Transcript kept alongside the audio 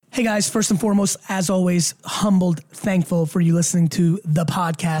Hey guys, first and foremost, as always, humbled, thankful for you listening to the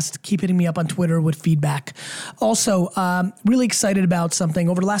podcast. Keep hitting me up on Twitter with feedback. Also, really excited about something.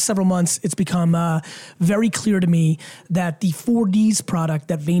 Over the last several months, it's become very clear to me that the 4Ds product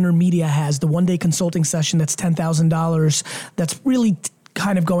that VaynerMedia has, the one-day consulting session that's $10,000, that's really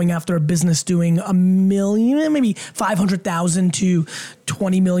kind of going after a business doing $1 million, maybe 500,000 to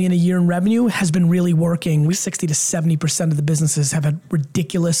 20 million a year in revenue, has been really working. 60 to 70% of the businesses have had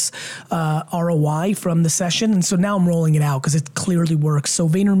ridiculous ROI from the session. And so now I'm rolling it out because it clearly works. So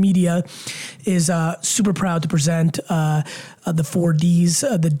VaynerMedia is super proud to present the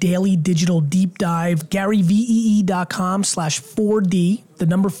 4Ds, the Daily Digital Deep Dive, GaryVee.com/4D, the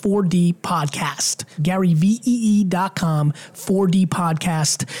number 4D podcast, GaryVee.com 4D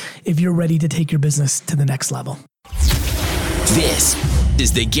podcast, if you're ready to take your business to the next level. This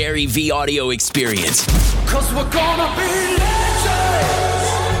is the Gary V audio experience. 'Cause we're gonna be legends.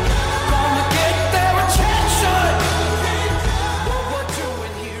 Gonna get their attention. What we're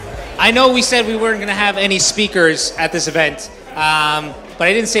doing here. I know we said we weren't going to have any speakers at this event, but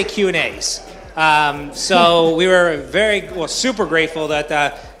I didn't say Q&As. So we were super grateful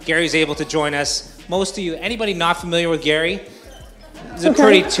that Gary was able to join us. Most of you, anybody not familiar with Gary? It's a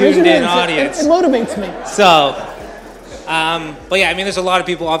pretty tuned in audience. It motivates me. So, but yeah, I mean, there's a lot of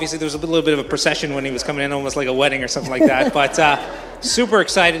people. Obviously, there was a little bit of a procession when he was coming in, almost like a wedding or something like that. But super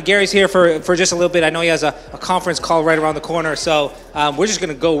excited. Gary's here for just a little bit. I know he has a conference call right around the corner, so we're just going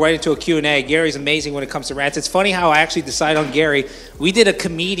to go right into a Q&A. Gary's amazing when it comes to rants. It's funny how I actually decided on Gary. We did a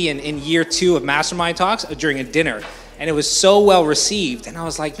comedian in year 2 of Mastermind Talks during a dinner, and it was so well received. And I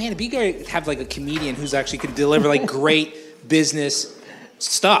was like, man, it'd be great to have like a comedian who's actually could deliver like great business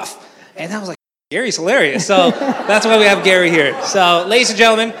stuff. And I was like, Gary's hilarious. So that's why we have Gary here. So, ladies and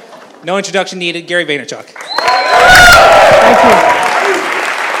gentlemen, no introduction needed. Gary Vaynerchuk.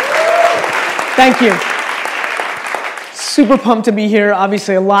 Thank you. Super pumped to be here.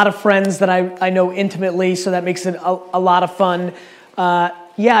 Obviously, a lot of friends that I know intimately, so that makes it a lot of fun.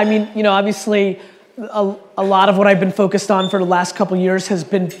 Yeah, I mean, you know, obviously, a lot of what I've been focused on for the last couple years has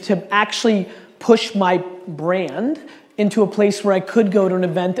been to actually push my brand into a place where I could go to an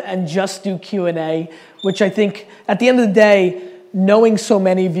event and just do Q&A, which I think at the end of the day, knowing so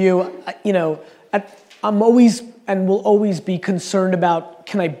many of you, you know, I'm always and will always be concerned about,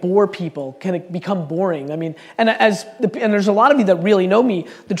 can I bore people? Can it become boring? I mean, and there's a lot of you that really know me.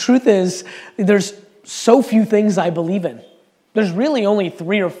 The truth is, there's so few things I believe in. There's really only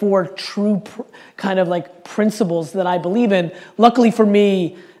 3 or 4 true kind of like principles that I believe in. Luckily for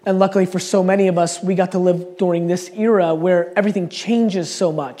me, and luckily for so many of us, we got to live during this era where everything changes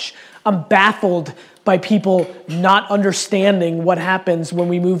so much. I'm baffled by people not understanding what happens when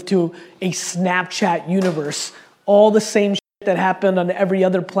we move to a Snapchat universe. All the same shit that happened on every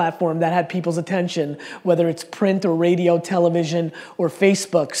other platform that had people's attention, whether it's print or radio, television, or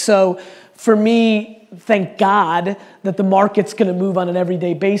Facebook. So for me, thank God that the market's gonna move on an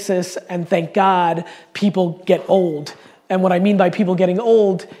everyday basis, and thank God people get old. And what I mean by people getting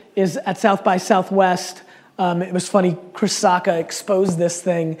old is at South by Southwest, it was funny, Chris Sacca exposed this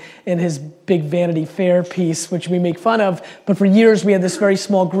thing in his big Vanity Fair piece, which we make fun of. But for years, we had this very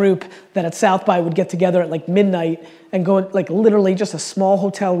small group that at South by would get together at like midnight and go like literally just a small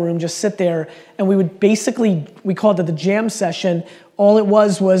hotel room, just sit there. And we would basically, we called it the jam session. All it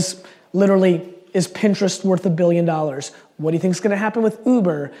was literally, is Pinterest worth $1 billion? What do you think is going to happen with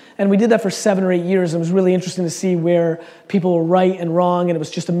Uber? And we did that for 7 or 8 years. It was really interesting to see where people were right and wrong, and it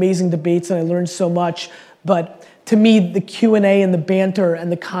was just amazing debates, and I learned so much. But to me, the Q&A and the banter and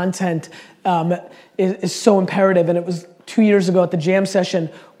the content is so imperative. And it was 2 years ago at the jam session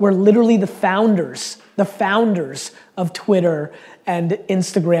where literally the founders of Twitter and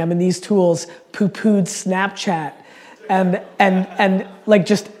Instagram and these tools poo-pooed Snapchat and like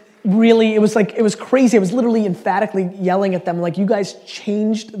just really, it was crazy. I was literally emphatically yelling at them like, you guys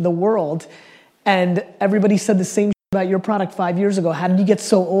changed the world. And everybody said the same about your product 5 years ago. How did you get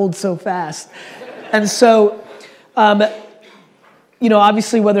so old so fast? And so, you know,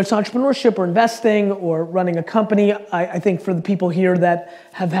 obviously whether it's entrepreneurship or investing or running a company, I think for the people here that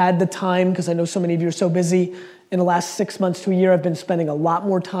have had the time, because I know so many of you are so busy, in the last 6 months to a year, I've been spending a lot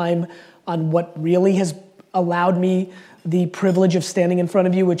more time on what really has allowed me the privilege of standing in front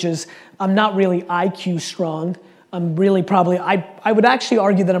of you, which is I'm not really IQ strong. I'm really probably, I would actually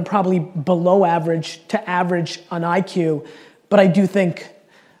argue that I'm probably below average to average on IQ, but I do think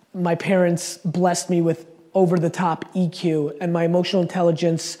my parents blessed me with over-the-top EQ, and my emotional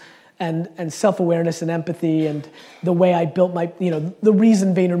intelligence and self-awareness and empathy and the way I built my, you know, the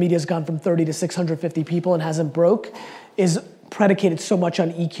reason VaynerMedia has gone from 30 to 650 people and hasn't broke is predicated so much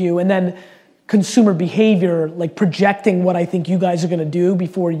on EQ, and then consumer behavior, like projecting what I think you guys are gonna do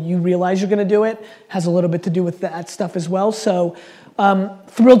before you realize you're gonna do it, has a little bit to do with that stuff as well. So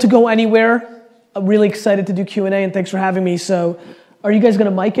thrilled to go anywhere. I'm really excited to do Q&A, and thanks for having me. So are you guys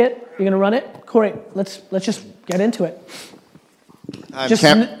gonna mic it? You're gonna run it? Corey, let's just get into it. Just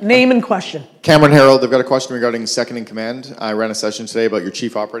name and question. Cameron Harold, I've got a question regarding second in command. I ran a session today about your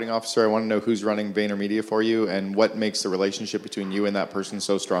chief operating officer. I want to know who's running VaynerMedia for you and what makes the relationship between you and that person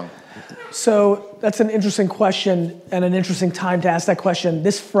so strong. So that's an interesting question and an interesting time to ask that question.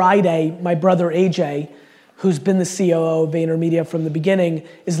 This Friday, my brother AJ, who's been the COO of VaynerMedia from the beginning,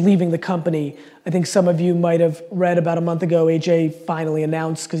 is leaving the company. I think some of you might have read about a month ago, AJ finally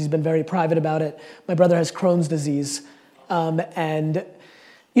announced, because he's been very private about it, my brother has Crohn's disease. And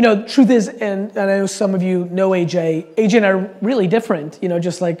you know, the truth is, and I know some of you know AJ and I are really different, you know,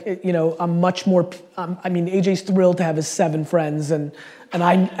 just like, you know, I'm much more, I mean, AJ's thrilled to have his 7 friends and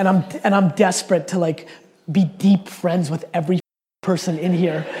I'm desperate to like be deep friends with every person in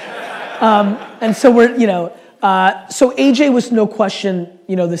here. And so we're, you know, so AJ was no question,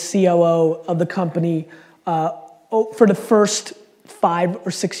 you know, the COO of the company for the first 5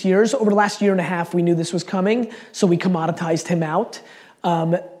 or 6 years. Over the last year and a half, we knew this was coming, so we commoditized him out.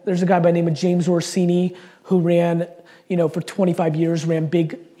 There's a guy by the name of James Orsini who ran, you know, for 25 years, ran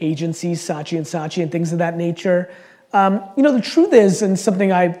big agencies, Saatchi & Saatchi and things of that nature. You know, the truth is, and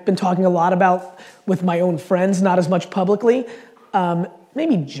something I've been talking a lot about with my own friends, not as much publicly,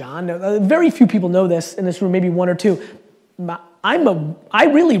 maybe John, very few people know this in this room, maybe 1 or 2. I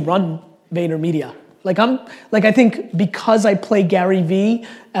really run VaynerMedia. I think because I play Gary Vee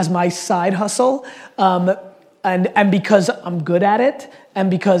as my side hustle, and because I'm good at it, and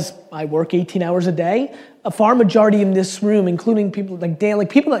because I work 18 hours a day, a far majority in this room, including people like Dan,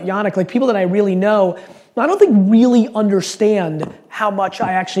 like people like Yannick, like people that I really know, I don't think really understand how much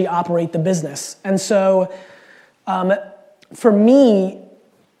I actually operate the business. And so, for me,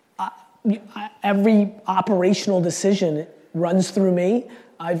 every operational decision runs through me.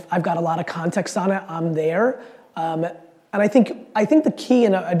 I've got a lot of context on it. I'm there, and I think the key,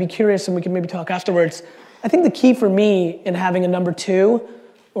 and I'd be curious, and we can maybe talk afterwards. I think the key for me in having a number 2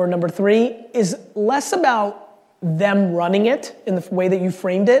 or number 3 is less about them running it in the way that you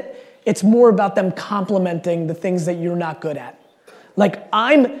framed it. It's more about them complementing the things that you're not good at. Like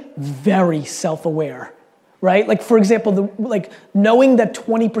I'm very self-aware, right? Like for example, knowing that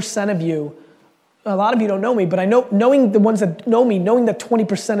 20% of you. A lot of you don't know me, but I know, knowing the ones that know me, knowing that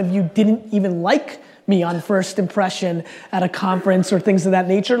 20% of you didn't even like me on first impression at a conference or things of that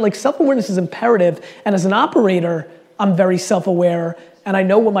nature, like self-awareness is imperative. And as an operator, I'm very self-aware and I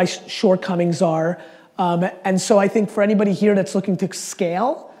know what my shortcomings are. And so I think for anybody here that's looking to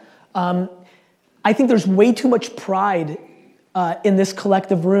scale, I think there's way too much pride in this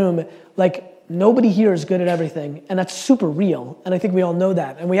collective room. Like, nobody here is good at everything, and that's super real, and I think we all know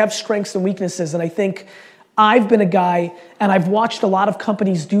that. And we have strengths and weaknesses, and I think I've been a guy, and I've watched a lot of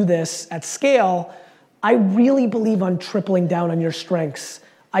companies do this at scale. I really believe on tripling down on your strengths.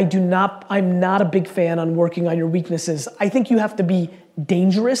 I'm not a big fan on working on your weaknesses. I think you have to be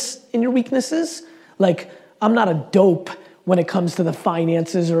dangerous in your weaknesses. Like, I'm not a dope when it comes to the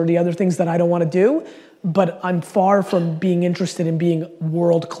finances or the other things that I don't want to do, but I'm far from being interested in being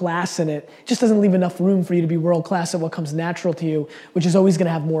world-class in it. It just doesn't leave enough room for you to be world-class at what comes natural to you, which is always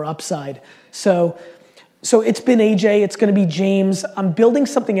gonna have more upside. So it's been AJ, it's gonna be James. I'm building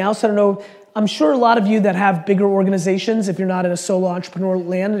something else, I don't know. I'm sure a lot of you that have bigger organizations, if you're not in a solo entrepreneur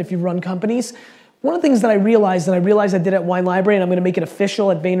land and if you run companies, one of the things that I realized I did at Wine Library, and I'm gonna make it official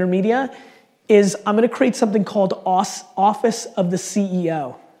at VaynerMedia, is I'm gonna create something called Office of the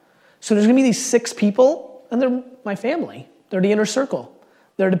CEO. So there's gonna be these 6 people, and they're my family. They're the inner circle.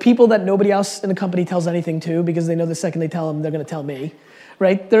 They're the people that nobody else in the company tells anything to because they know the second they tell them, they're gonna tell me,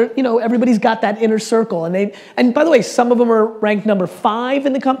 right? They're, you know, everybody's got that inner circle, and by the way, some of them are ranked number 5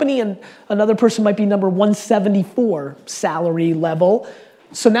 in the company, and another person might be number 174 salary level.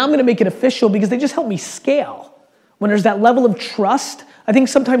 So now I'm gonna make it official because they just help me scale. When there's that level of trust, I think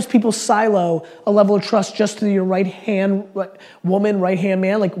sometimes people silo a level of trust just to your right-hand woman, right-hand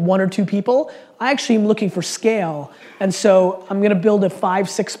man, like 1 or 2 people. I actually am looking for scale. And so I'm gonna build a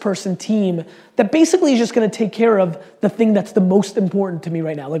 5-6 person team that basically is just gonna take care of the thing that's the most important to me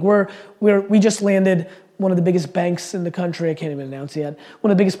right now. Like we just landed one of the biggest banks in the country. I can't even announce it yet.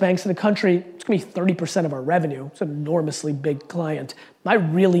 One of the biggest banks in the country. It's going to be 30% of our revenue. It's an enormously big client. I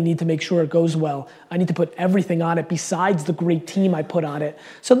really need to make sure it goes well. I need to put everything on it besides the great team I put on it.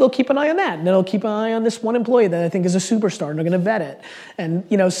 So they'll keep an eye on that. And then they'll keep an eye on this one employee that I think is a superstar, and they're going to vet it. And,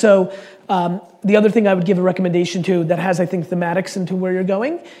 so the other thing I would give a recommendation to that has, I think, thematics into where you're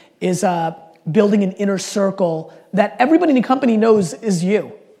going is building an inner circle that everybody in the company knows is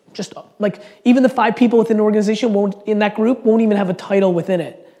you. Just like even the 5 people within the organization in that group won't even have a title within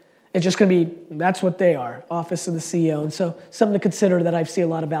it. It's just going to be, that's what they are, office of the CEO. And so something to consider that I see a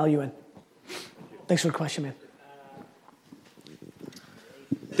lot of value in. Thanks for the question, man.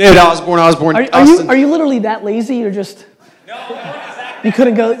 David Osborne. Are you literally that lazy or just? No, exactly. You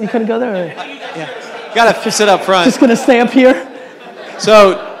couldn't go there? Or? Yeah. Got to sit up front. Just going to stay up here?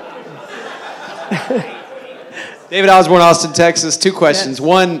 So, David Osborne, Austin, Texas. 2 questions. Yeah.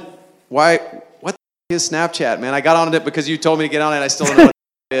 One, what the is Snapchat, man? I got on it because you told me to get on it. I still don't know what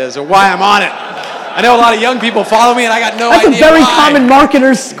it is or why I'm on it. I know a lot of young people follow me, and I got no idea. That's a very why. Common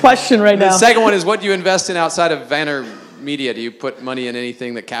marketer's question right now. The second one is, what do you invest in outside of Vayner Media? Do you put money in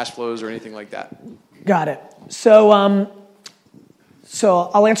anything that cash flows or anything like that? Got it. So I'll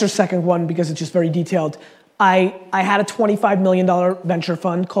answer the second one because it's just very detailed. I had a $25 million venture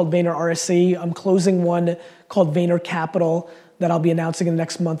fund called Vayner RSC. I'm closing one called Vayner Capital that I'll be announcing in the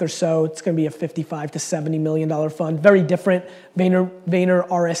next month or so. It's going to be a $55 to $70 million fund. Very different. Vayner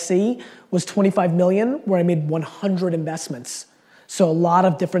RSC was $25 million where I made 100 investments. So a lot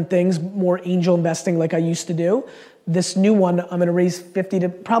of different things, more angel investing like I used to do. This new one, I'm going to raise 50 to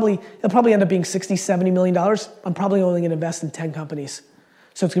it'll probably end up being $60, $70 million. I'm probably only going to invest in 10 companies.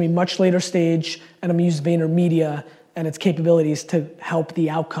 So it's going to be much later stage, and I'm going to use Vayner Media and its capabilities to help the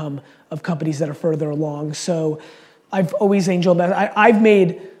outcome of companies that are further along. So I've always angel invested. I've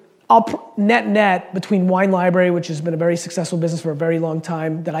made net between Wine Library, which has been a very successful business for a very long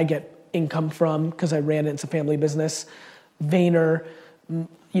time that I get income from because I ran it. It's a family business. Vayner,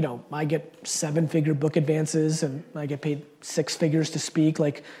 I get 7-figure book advances and I get paid 6 figures to speak.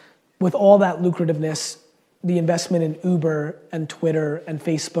 Like with all that lucrativeness, the investment in Uber and Twitter and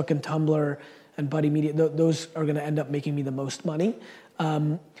Facebook and Tumblr and Buddy Media, those are going to end up making me the most money.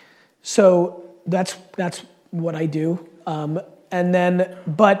 So that's what I do.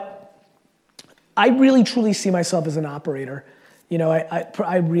 But I really truly see myself as an operator.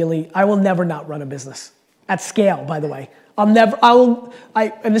 I will never not run a business at scale, by the way. And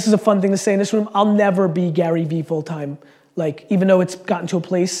this is a fun thing to say in this room, I'll never be Gary Vee full-time. Like, even though it's gotten to a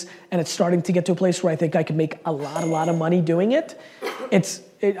place and it's starting to get to a place where I think I can make a lot of money doing it,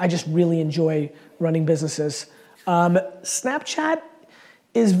 I just really enjoy running businesses. Snapchat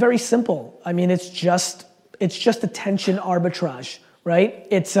is very simple. I mean, it's just attention arbitrage, right?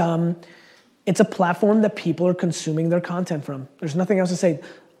 It's a platform that people are consuming their content from. There's nothing else to say.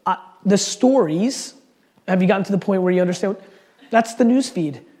 The stories, have you gotten to the point where you understand? That's the news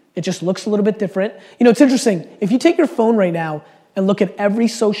feed. It just looks a little bit different. It's interesting. If you take your phone right now and look at every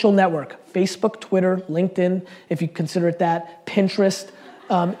social network, Facebook, Twitter, LinkedIn, if you consider it that, Pinterest,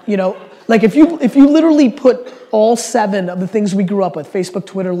 like if you literally put all 7 of the things we grew up with, Facebook,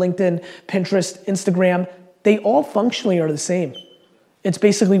 Twitter, LinkedIn, Pinterest, Instagram, they all functionally are the same. It's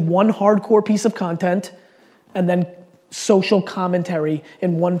basically one hardcore piece of content and then social commentary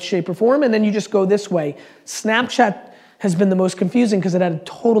in one shape or form, and then you just go this way. Snapchat has been the most confusing because it had a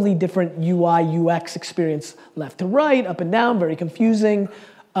totally different UI, UX experience, left to right, up and down, very confusing.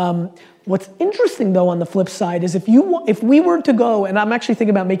 What's interesting though on the flip side is if we were to go, and I'm actually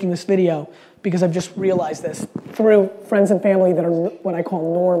thinking about making this video because I've just realized this through friends and family that are what I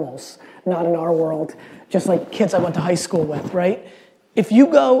call normals, not in our world, just like kids I went to high school with, right? If you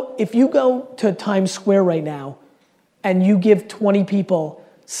go to Times Square right now and you give 20 people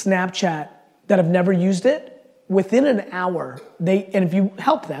Snapchat that have never used it, within an hour, and if you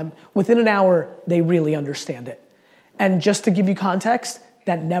help them, within an hour, they really understand it. And just to give you context,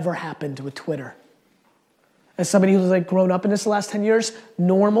 that never happened with Twitter. As somebody who's like grown up in this the last 10 years,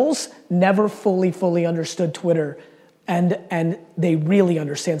 normals never fully understood Twitter, and they really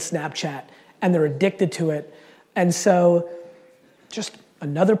understand Snapchat, and they're addicted to it. And so, just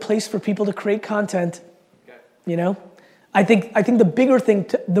another place for people to create content, I think the bigger thing,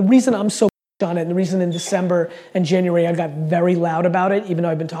 the reason I'm so on it, and the reason in December and January I got very loud about it, even though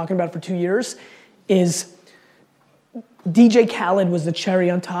I've been talking about it for 2 years, is DJ Khaled was the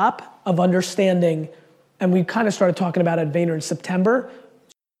cherry on top of understanding, and we kind of started talking about it at Vayner in September.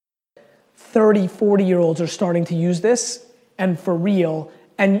 30, 40-year-olds are starting to use this, and for real,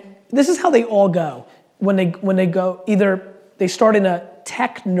 and this is how they all go. When they go, either they start in a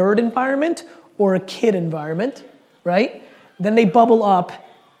tech nerd environment, or a kid environment, right? Then they bubble up,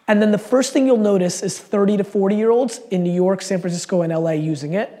 and then the first thing you'll notice is 30 to 40-year-olds in New York, San Francisco, and LA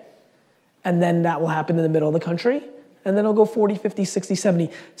using it. And then that will happen in the middle of the country. And then it'll go 40, 50, 60,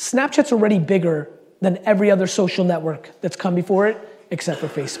 70. Snapchat's already bigger than every other social network that's come before it, except for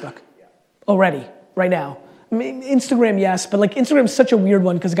Facebook. Already, right now. I mean, Instagram, yes, but like Instagram's such a weird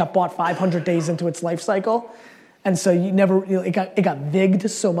one because it got bought 500 days into its life cycle. And so it got vigged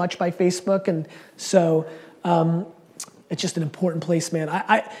so much by Facebook. And so it's just an important place, man.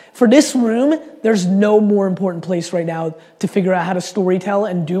 For this room, there's no more important place right now to figure out how to storytell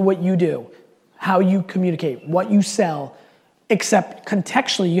and do what you do, how you communicate, what you sell, except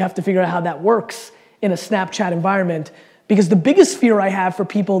contextually, you have to figure out how that works in a Snapchat environment. Because the biggest fear I have for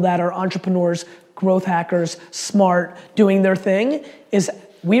people that are entrepreneurs, growth hackers, smart, doing their thing, is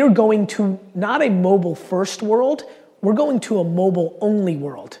we are going to not a mobile first world, we're going to a mobile only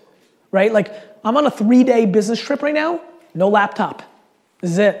world, right? Like I'm on a 3-day business trip right now, no laptop,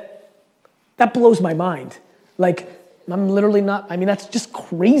 this is it. That blows my mind. Like I'm literally not, I mean, that's just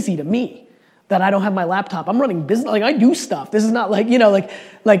crazy to me that I don't have my laptop. I'm running business, like I do stuff. This is not like,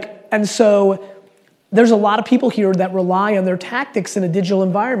 and so there's a lot of people here that rely on their tactics in a digital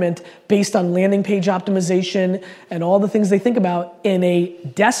environment based on landing page optimization and all the things they think about in a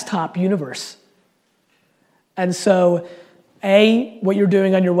desktop universe. And so, A, what you're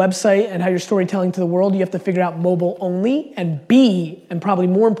doing on your website and how you're storytelling to the world, you have to figure out mobile only. And B, and probably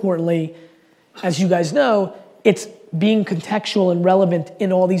more importantly, as you guys know, it's being contextual and relevant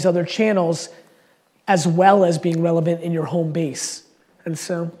in all these other channels as well as being relevant in your home base. And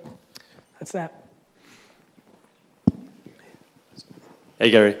so, that's that. Hey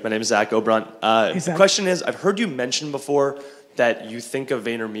Gary, my name is Zach Obrunt. Hey, Zach. Question is, I've heard you mention before that you think of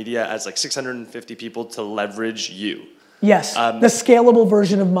VaynerMedia as like 650 people to leverage you. Yes, the scalable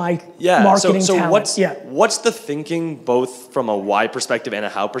version of my marketing so talent. What's the thinking both from a why perspective and a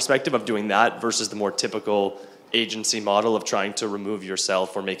how perspective of doing that versus the more typical agency model of trying to remove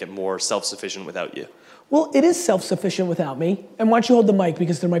yourself or make it more self-sufficient without you? Well, it is self-sufficient without me. And why don't you hold the mic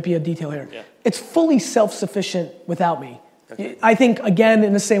because there might be a detail here. Yeah. It's fully self-sufficient without me. Okay. I think, again,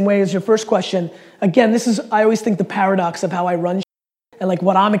 in the same way as your first question, again, I always think the paradox of how I run and like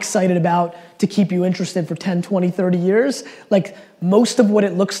what I'm excited about to keep you interested for 10, 20, 30 years, like most of what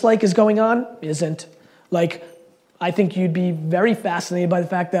it looks like is going on isn't. Like, I think you'd be very fascinated by the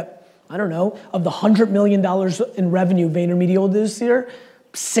fact that, I don't know, of the $100 million in revenue VaynerMedia will do this year,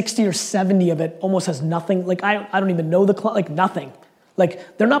 60 or 70 of it almost has nothing. Like, I don't even know like nothing.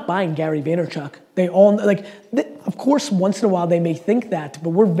 Like, they're not buying Gary Vaynerchuk. They all, like, of course, once in a while they may think that,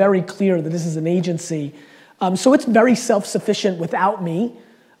 but we're very clear that this is an agency. So it's very self-sufficient without me.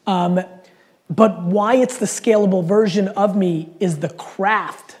 But why it's the scalable version of me is the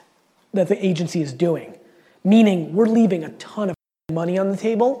craft that the agency is doing. Meaning, we're leaving a ton of money on the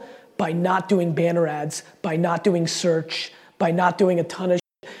table by not doing banner ads, by not doing search, by not doing a ton of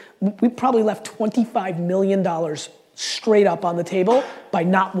shit. We probably left $25 million straight up on the table by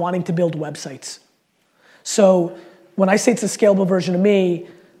not wanting to build websites. So when I say it's a scalable version of me,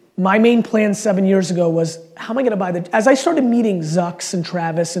 my main plan 7 years ago was, how am I gonna as I started meeting Zucks and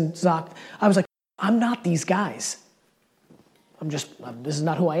Travis and Zoc, I was like, I'm not these guys. this is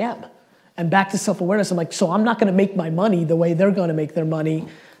not who I am. And back to self-awareness, I'm like, so I'm not gonna make my money the way they're gonna make their money.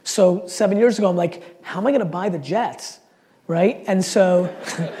 So 7 years ago, I'm like, how am I gonna buy the jets, right? And so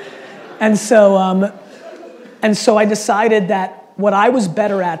I decided that what I was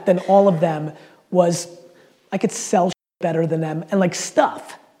better at than all of them was I could sell better than them and like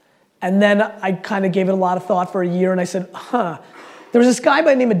stuff. And then I kind of gave it a lot of thought for a year and I said, there was this guy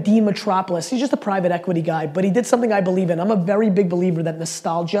by the name of Dean Metropoulos. He's just a private equity guy, but he did something I believe in. I'm a very big believer that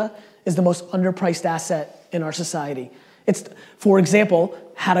nostalgia is the most underpriced asset in our society. It's, for example,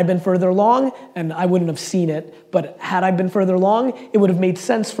 had I been further along, and I wouldn't have seen it, but had I been further along, it would have made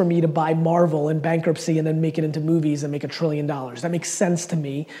sense for me to buy Marvel in bankruptcy and then make it into movies and make $1 trillion. That makes sense to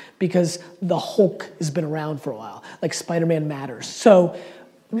me because the Hulk has been around for a while, like Spider-Man matters. So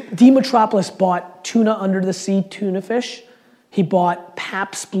Dean Metropoulos bought Tuna Under the Sea tuna fish. He bought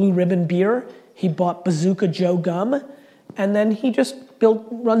Pabst Blue Ribbon beer. He bought Bazooka Joe gum. And then he just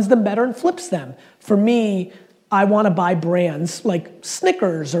runs them better and flips them. For me, I want to buy brands like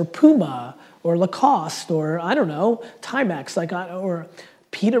Snickers or Puma or Lacoste or, I don't know, Timex or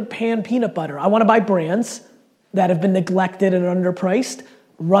Peter Pan peanut butter. I want to buy brands that have been neglected and underpriced,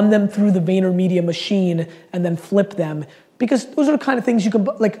 run them through the VaynerMedia machine, and then flip them. Because those are the kind of things you can,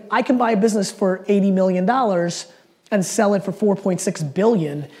 I can buy a business for $80 million and sell it for $4.6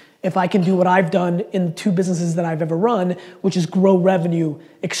 billion if I can do what I've done in the 2 businesses that I've ever run, which is grow revenue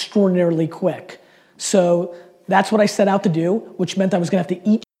extraordinarily quick. So that's what I set out to do, which meant I was gonna have to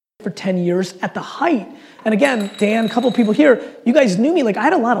eat for 10 years at the height. And again, Dan, a couple of people here, you guys knew me, like I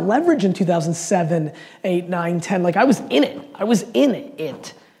had a lot of leverage in 2007, 8, 9, 10, like I was in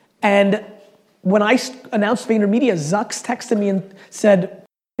it. And when I announced VaynerMedia, Zucks texted me and said,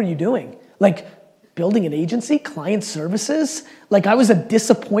 what are you doing? Like building an agency, client services? Like I was a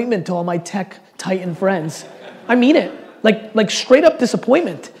disappointment to all my tech titan friends. I mean it, like straight up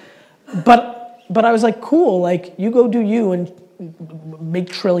disappointment. But I was like, cool, like you go do you and make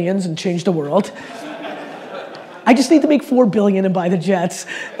trillions and change the world. I just need to make $4 billion and buy the jets.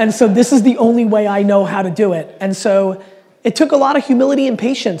 And so this is the only way I know how to do it. And so it took a lot of humility and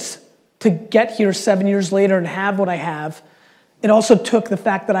patience to get here 7 years later and have what I have. It also took the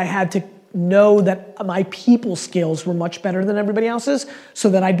fact that I had to know that my people skills were much better than everybody else's so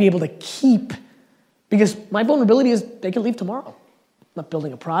that I'd be able to keep, because my vulnerability is they can leave tomorrow. I'm not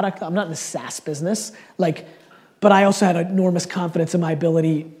building a product. I'm not in the SaaS business. But I also had enormous confidence in my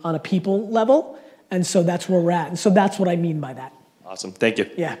ability on a people level. And so that's where we're at. And so that's what I mean by that. Awesome. Thank you.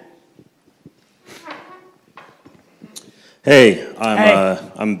 Yeah. Hey,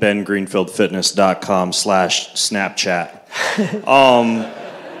 I'm Ben GreenfieldFitness.com/Snapchat.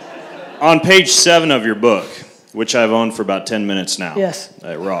 On page 7 of your book, which I've owned for about 10 minutes now. Yes.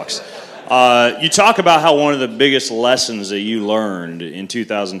 It rocks. You talk about how one of the biggest lessons that you learned in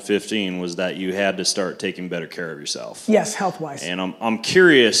 2015 was that you had to start taking better care of yourself. Yes, health-wise. And I'm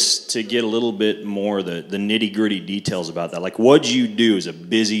curious to get a little bit more the nitty-gritty details about that. Like, what'd you do as a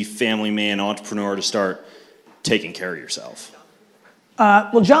busy family man, entrepreneur to start taking care of yourself?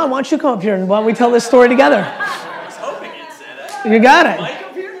 Well, John, why don't you come up here and why don't we tell this story together? I was hoping you'd say that. You got it. Mic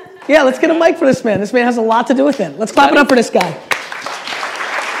up here? Yeah, let's get a mic for this man. This man has a lot to do with it. Let's clap it up for this guy.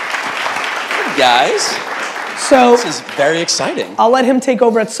 Guys, So this is very exciting. I'll let him take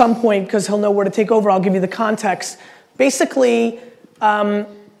over at some point because he'll know where to take over. I'll give you the context. Basically,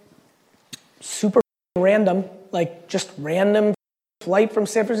 super random, like just random flight from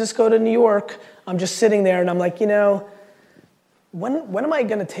San Francisco to New York. I'm just sitting there and I'm like, when am I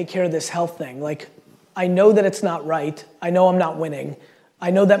gonna take care of this health thing? Like, I know that it's not right. I know I'm not winning.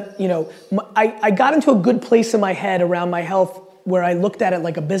 I know that, I got into a good place in my head around my health where I looked at it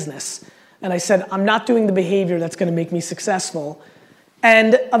like a business. And I said, I'm not doing the behavior that's gonna make me successful.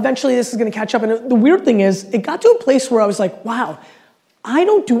 And eventually this is gonna catch up. And the weird thing is, it got to a place where I was like, wow, I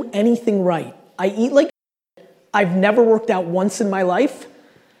don't do anything right. I eat like I've never worked out once in my life.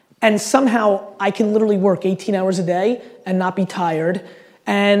 And somehow I can literally work 18 hours a day and not be tired.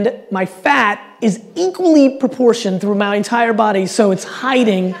 And my fat is equally proportioned through my entire body, so it's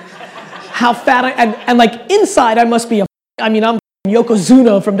hiding how fat and like inside I must be I'm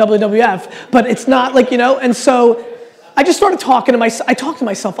Yokozuna from WWF, but it's not like, and so I just started talking to myself. I talked to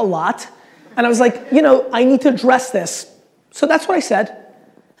myself a lot, and I was like, I need to address this. So that's what I said.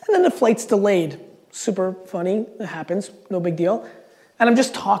 And then the flight's delayed. Super funny, it happens, no big deal. And I'm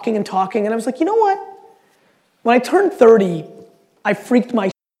just talking, and I was like, you know what? When I turned 30, I freaked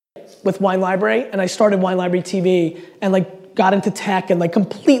my shit with Wine Library, and I started Wine Library TV, and got into tech and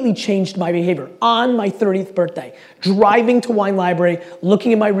completely changed my behavior on my 30th birthday. Driving to Wine Library,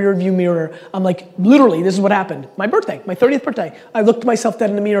 looking in my rear view mirror, I'm like, literally, this is what happened. My birthday, my 30th birthday. I looked myself dead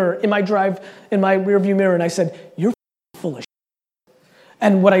in the mirror in my rear view mirror, and I said, you're full of shit.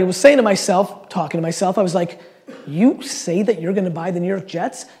 And what I was saying to myself, talking to myself, I was like, you say that you're gonna buy the New York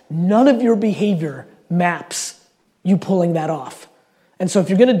Jets? None of your behavior maps you pulling that off. And so if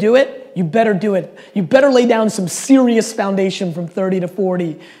you're gonna do it, you better do it. You better lay down some serious foundation from 30 to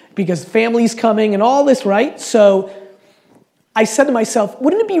 40 because family's coming and all this, right? So I said to myself,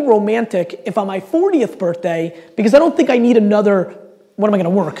 wouldn't it be romantic if on my 40th birthday, because I don't think I need another, what am I gonna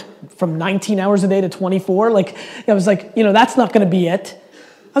work? From 19 hours a day to 24? I was like, that's not gonna be it.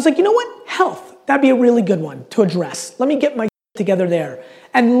 I was like, you know what? Health, that'd be a really good one to address. Let me get my together there.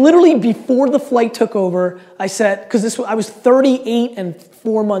 And literally before the flight took over, I said, because I was 38 and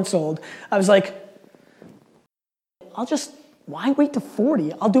 4 months old, I was like, why wait to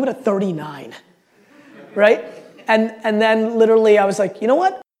 40? I'll do it at 39, right? And then literally I was like, you know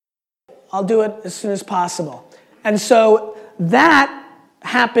what? I'll do it as soon as possible. And so that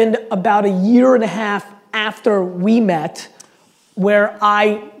happened about a year and a half after we met, where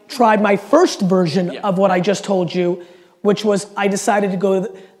I tried my first version of what I just told you, which was I decided to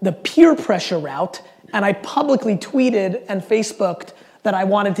go the peer pressure route, and I publicly tweeted and Facebooked that I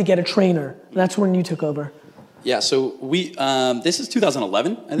wanted to get a trainer. That's when you took over. Yeah, so we, this is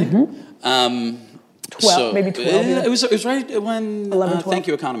 2011, I think. 12, maybe 12. It was right when 11, 12? Thank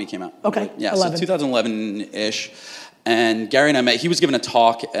You Economy came out. Okay, Yeah, 11. so 2011-ish. And Gary and I met. He was giving a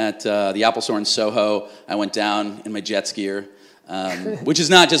talk at the Apple Store in Soho. I went down in my Jets gear, which is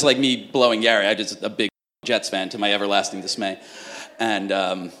not just like me blowing Gary. I'm just a big Jets fan to my everlasting dismay.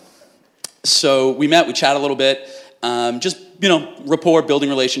 And so we met, we chatted a little bit, just, rapport, building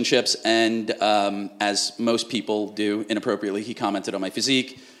relationships. And as most people do inappropriately, he commented on my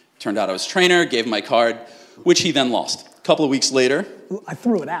physique. Turned out I was a trainer, gave him my card, which he then lost. A couple of weeks later. I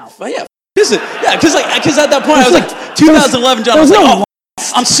threw it out. But yeah, because at that point I was like, 2011, John, I was like,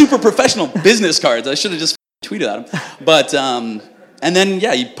 I'm super professional business cards. I should have just tweeted at him. But, and then,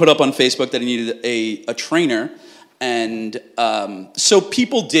 he put up on Facebook that he needed a trainer. And so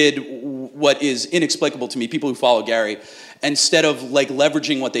people did what is inexplicable to me, people who follow Gary. Instead of like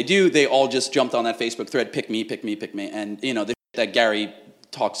leveraging what they do, they all just jumped on that Facebook thread, pick me. And, the that Gary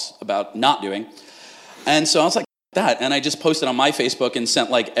talks about not doing. And so I was like, that, and I just posted on my Facebook and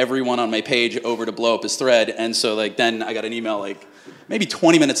sent like everyone on my page over to blow up his thread. And so like then I got an email like maybe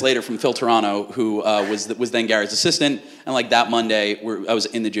 20 minutes later from Phil Toronto, who was then Gary's assistant, and like that Monday I was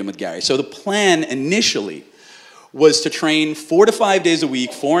in the gym with Gary. So the plan initially was to train 4 to 5 days a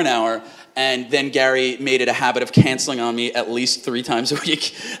week for an hour, and then Gary made it a habit of canceling on me at least 3 times a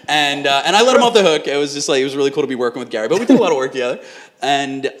week, and I let him off the hook. It was just like it was really cool to be working with Gary, but we did a lot of work together,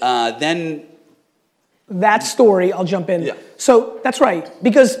 and then. That story, I'll jump in. Yeah. So that's right.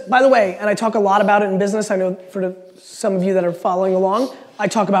 Because, by the way, and I talk a lot about it in business, I know for some of you that are following along, I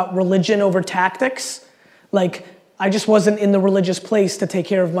talk about religion over tactics. Like, I just wasn't in the religious place to take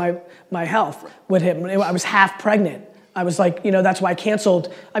care of my health with him. I was half pregnant. I was like, that's why I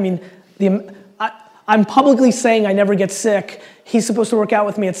canceled. I mean, I'm publicly saying I never get sick. He's supposed to work out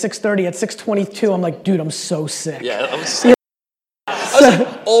with me at 6:30. At 6:22, I'm like, dude, I'm so sick. Yeah, I was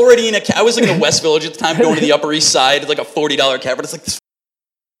like already in I was like in the West Village at the time, going to the Upper East Side, like a $40 cab, but it's like this.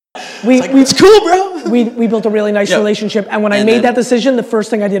 It's cool, bro. We built a really nice relationship, and when I made that decision, the first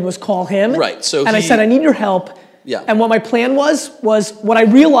thing I did was call him. Right. So I said, I need your help. Yeah. And what my plan was what I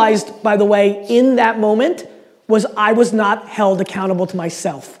realized, by the way, in that moment, was I was not held accountable to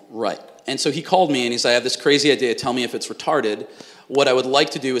myself. Right. And so he called me and he said, I have this crazy idea. Tell me if it's retarded. What I would like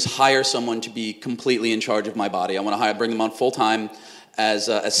to do is hire someone to be completely in charge of my body. I want to bring them on full time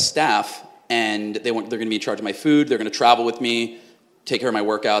as staff, and they're going to be in charge of my food. They're going to travel with me, take care of my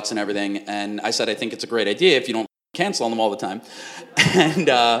workouts and everything. And I said, I think it's a great idea if you don't cancel on them all the time. And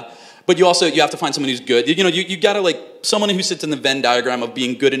but you have to find someone who's good. You got to someone who sits in the Venn diagram of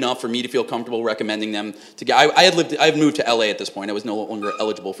being good enough for me to feel comfortable recommending them to get. I had moved to LA at this point. I was no longer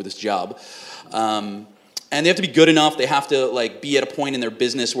eligible for this job. And they have to be good enough. They have to be at a point in their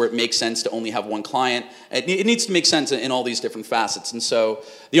business where it makes sense to only have one client. It needs to make sense in all these different facets. And so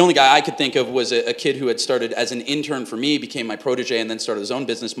the only guy I could think of was a kid who had started as an intern for me, became my protege, and then started his own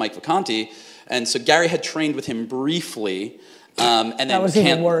business, Mike Vacanti. And so Gary had trained with him briefly. And then that was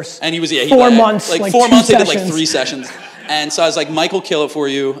even worse. And he was 4 months, 4 months. They did 3 3 sessions. And so I was like, Mike will kill it for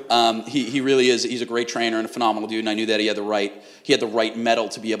you. He really is. He's a great trainer and a phenomenal dude. And I knew that he had the right mettle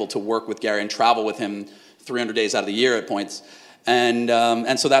to be able to work with Gary and travel with him 300 days out of the year at points.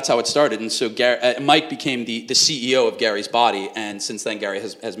 And so that's how it started. And so Mike became the CEO of Gary's body. And since then, Gary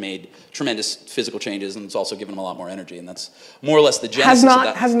has made tremendous physical changes, and it's also given him a lot more energy. And that's more or less the genesis of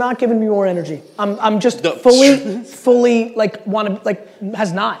that. Has not given me more energy. I'm just fully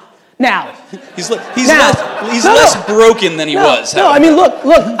has not. Now, he's less broken than he was. No, I mean, look.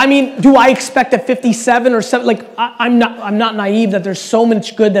 I mean, do I expect a 57 or 7? I'm not naive that there's so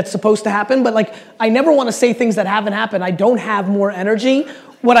much good that's supposed to happen. But I never want to say things that haven't happened. I don't have more energy.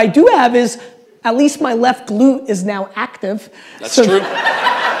 What I do have is at least my left glute is now active. That's true.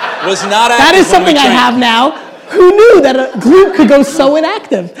 Was not active. That is something I have now. Who knew that a glute could go so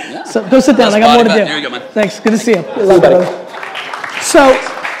inactive? Yeah. So go sit down. I got more to do. There you go, man. Thanks. Good to see you. So.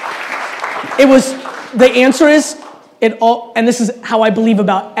 The answer is it all, and this is how I believe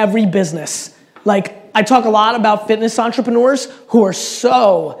about every business. I talk a lot about fitness entrepreneurs who are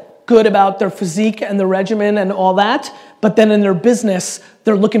so good about their physique and their regimen and all that, but then in their business,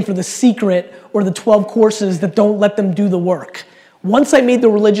 they're looking for the secret or the 12 courses that don't let them do the work. Once I made the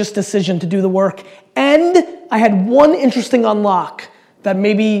religious decision to do the work, and I had one interesting unlock that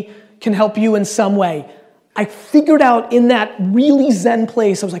maybe can help you in some way, I figured out in that really zen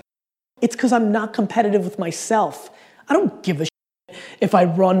place, I was like, it's because I'm not competitive with myself. I don't give a shit if I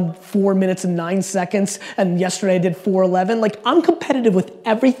run 4 minutes and 9 seconds and yesterday I did 4:11. I'm competitive with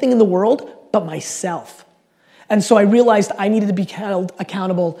everything in the world but myself. And so I realized I needed to be held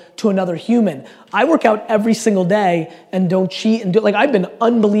accountable to another human. I work out every single day and don't cheat and do I've been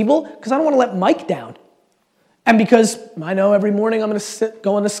unbelievable because I don't want to let Mike down. And because I know every morning I'm going to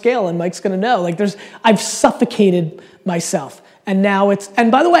go on a scale and Mike's going to know. Like I've suffocated myself. And now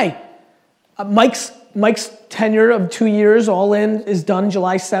and by the way, Mike's tenure of 2 years all in is done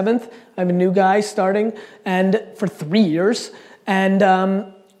July 7th. I have a new guy starting and for 3 years. And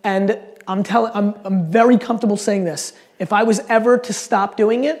I'm very comfortable saying this. If I was ever to stop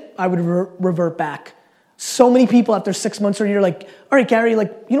doing it, I would revert back. So many people after 6 months or a year like, all right, Gary,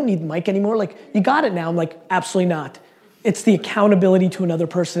 like you don't need Mike anymore. Like you got it now. I'm like, absolutely not. It's the accountability to another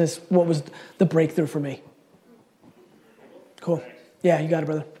person is what was the breakthrough for me. Cool. Yeah, you got it,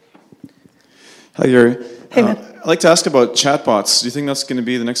 brother. Hi, Gary. Hey, man. I'd like to ask about chatbots. Do you think that's going to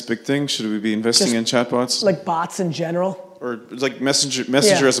be the next big thing? Should we be investing in chatbots? Like bots in general? Or like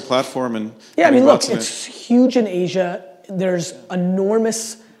Messenger as a platform and yeah, I mean, look, bots in it's huge in Asia. There's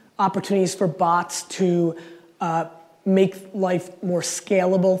enormous opportunities for bots to make life more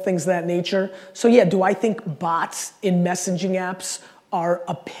scalable, things of that nature. So yeah, do I think bots in messaging apps are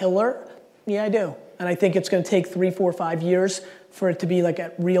a pillar? Yeah, I do. And I think it's going to take 3, 4, 5 years for it to be like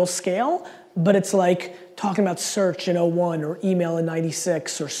at real scale. But it's like talking about search in 01 or email in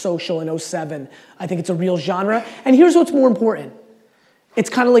 96 or social in 07. I think it's a real genre. And here's what's more important. It's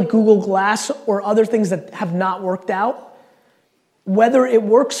kind of like Google Glass or other things that have not worked out. Whether it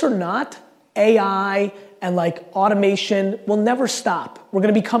works or not, AI and like automation will never stop. We're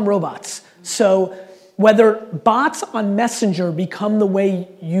going to become robots. So whether bots on Messenger become the way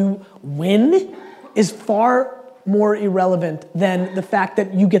you win is far more irrelevant than the fact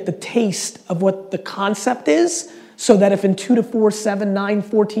that you get the taste of what the concept is, so that if in 2 to 4, 7, 9,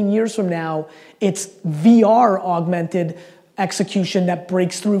 14 years from now, it's VR augmented execution that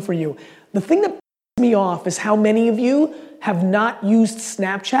breaks through for you. The thing that pisses me off is how many of you have not used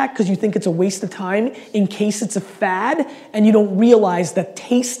Snapchat because you think it's a waste of time in case it's a fad, and you don't realize that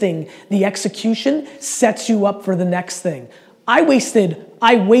tasting the execution sets you up for the next thing. I wasted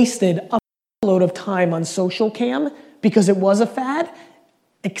a load of time on social cam because it was a fad,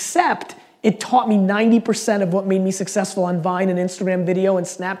 except it taught me 90% of what made me successful on Vine and Instagram video and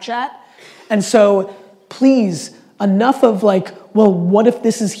Snapchat. And so please, enough of like, well, what if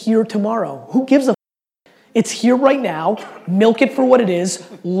this is here tomorrow? Who gives a It's here right now, milk it for what it is,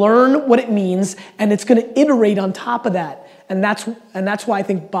 learn what it means, and it's gonna iterate on top of that. And that's why I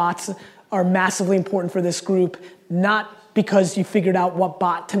think bots are massively important for this group, not because you figured out what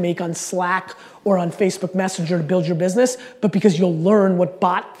bot to make on Slack or on Facebook Messenger to build your business, but because you'll learn what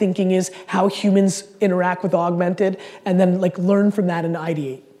bot thinking is, how humans interact with augmented, and then like learn from that and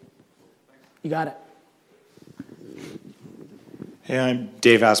ideate. You got it. Hey, I'm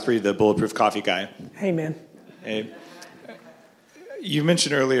Dave Asprey, the Bulletproof Coffee guy. Hey, man. Hey. You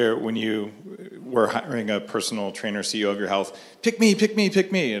mentioned earlier when you were hiring a personal trainer, CEO of your health, pick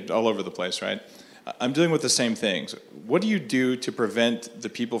me, all over the place, right? I'm dealing with the same things. What do you do to prevent the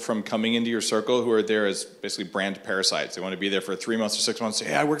people from coming into your circle who are there as basically brand parasites? They want to be there for 3 months or 6 months, say,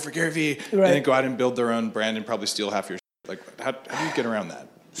 hey, I work for Gary Vee, right, and then go out and build their own brand and probably steal half your shit. Like, how do you get around that?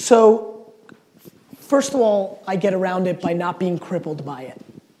 So, first of all, I get around it by not being crippled by it.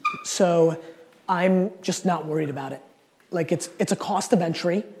 So, I'm just not worried about it. Like, it's a cost of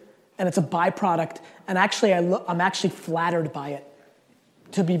entry, and it's a byproduct, and actually, I'm actually flattered by it,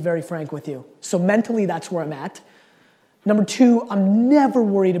 to be very frank with you. So mentally, that's where I'm at. Number 2, I'm never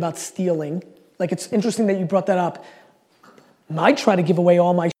worried about stealing. Like, it's interesting that you brought that up. I try to give away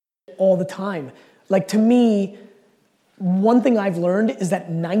all my shit all the time. Like, to me, one thing I've learned is that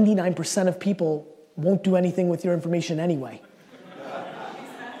 99% of people won't do anything with your information anyway.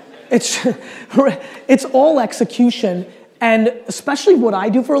 It's all execution, and especially what I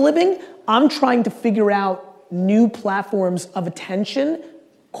do for a living, I'm trying to figure out new platforms of attention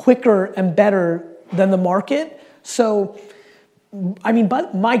quicker and better than the market. So, I mean, by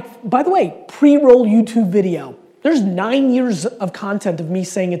the way, pre-roll YouTube video. There's 9 years of content of me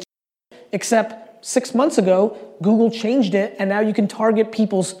saying it's except 6 months ago, Google changed it, and now you can target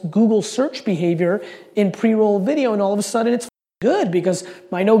people's Google search behavior in pre-roll video, and all of a sudden it's good because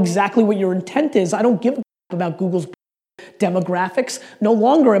I know exactly what your intent is. I don't give a about Google's demographics. No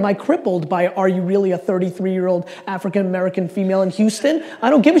longer am I crippled by, are you really a 33-year-old African-American female in Houston? I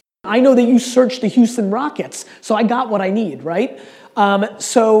don't give a shit. I know that you searched the Houston Rockets, so I got what I need, right?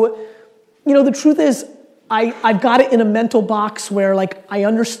 So, you know, the truth is, I've got it in a mental box where, like, I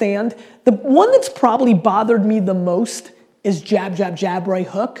understand. The one that's probably bothered me the most is jab, jab, jab, right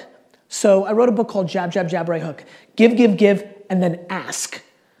hook. So I wrote a book called Jab, Jab, Jab, Right Hook. Give, give, give, and then ask.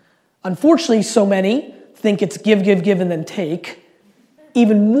 Unfortunately, so many think it's give, give, give, and then take.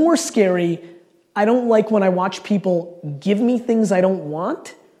 Even more scary, I don't like when I watch people give me things I don't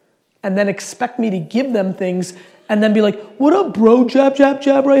want and then expect me to give them things and then be like, what up, bro? Jab, jab,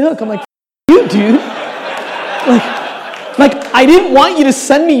 jab, right hook. I'm like, you, dude. Like, I didn't want you to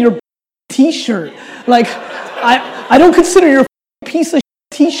send me your t-shirt. Like, I don't consider your piece of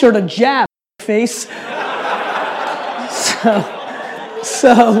t-shirt a jab, face.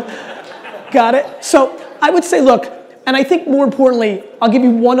 So, got it? So I would say, look, and I think more importantly, I'll give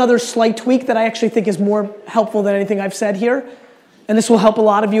you one other slight tweak that I actually think is more helpful than anything I've said here. And this will help a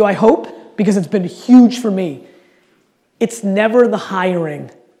lot of you, I hope, because it's been huge for me. It's never the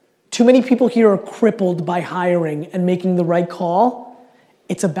hiring. Too many people here are crippled by hiring and making the right call.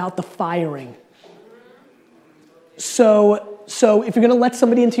 It's about the firing. So if you're gonna let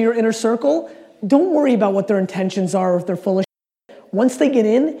somebody into your inner circle, don't worry about what their intentions are or if they're full of shit. Once they get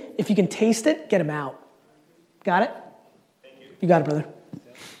in, if you can taste it, get them out. Got it? You got it, brother.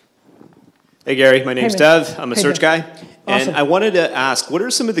 Hey, Gary. My name's Dev. I'm a Hey, search Dev. guy. Awesome. And I wanted to ask, what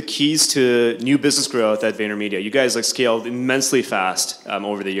are some of the keys to new business growth at VaynerMedia? You guys scaled immensely fast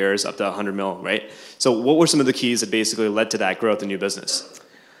over the years, up to 100 mil, right? So what were some of the keys that basically led to that growth in new business?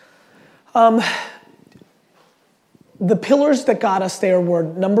 The pillars that got us there were,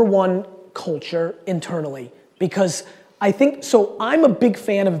 number one, culture internally. Because I think, so I'm a big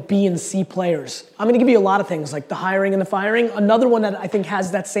fan of B and C players. I'm gonna give you a lot of things, like the hiring and the firing. Another one that I think has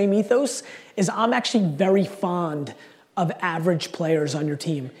that same ethos is I'm actually very fond of average players on your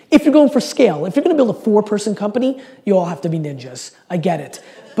team. If you're going for scale, if you're gonna build a 4-person company, you all have to be ninjas. I get it.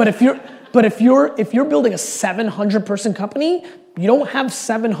 But if you're building a 700-person company, you don't have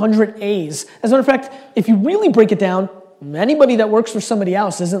 700 A's. As a matter of fact, if you really break it down, anybody that works for somebody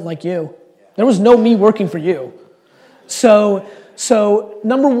else isn't like you. There was no me working for you. So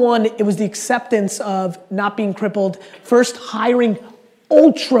number one, it was the acceptance of not being crippled. First, hiring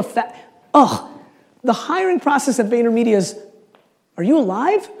ultra fast. The hiring process at VaynerMedia is, are you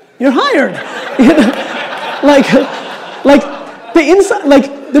alive? You're hired.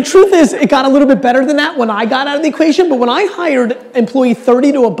 The truth is, it got a little bit better than that when I got out of the equation, but when I hired employee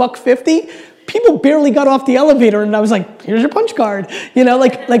 30 to $150, people barely got off the elevator and I was like, here's your punch card. You know,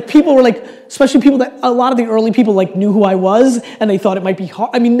 like people were like, especially people that, a lot of the early people like knew who I was and they thought it might be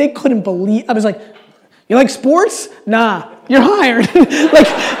hard. I mean, they couldn't believe, I was like, you like sports? Nah, you're hired.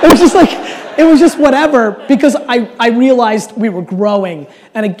 It was just whatever, because I realized we were growing.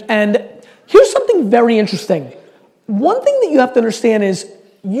 And here's something very interesting. One thing that you have to understand is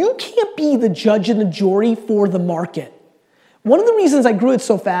you can't be the judge and the jury for the market. One of the reasons I grew it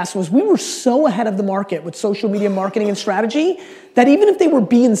so fast was we were so ahead of the market with social media marketing and strategy that even if they were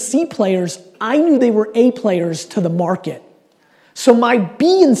B and C players, I knew they were A players to the market. So my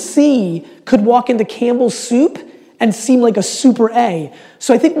B and C could walk into Campbell's Soup and seem like a super A.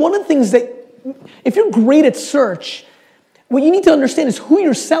 So I think one of the things that, if you're great at search, what you need to understand is who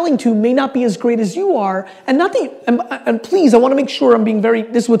you're selling to may not be as great as you are, and not that, and please, I want to make sure I'm being very,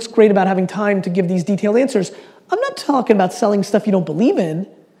 this is what's great about having time to give these detailed answers. I'm not talking about selling stuff you don't believe in.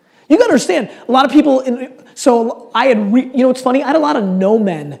 You gotta understand, a lot of people, so I had, you know what's funny? I had a lot of no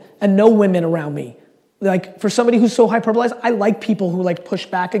men and no women around me. Like, for somebody who's so hyperbolized, I like people who like push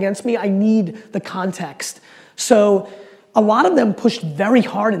back against me. I need the context. So a lot of them pushed very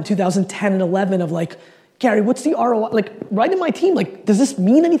hard in 2010 and 11 of like, Gary, what's the ROI? Like, right in my team, like, does this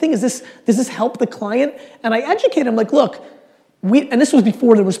mean anything? Does this help the client? And I educate them, like, look, and this was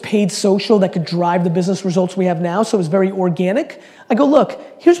before there was paid social that could drive the business results we have now, so it was very organic. I go, look,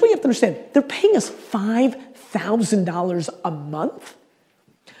 here's what you have to understand. They're paying us $5,000 a month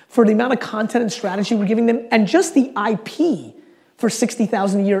for the amount of content and strategy we're giving them, and just the IP for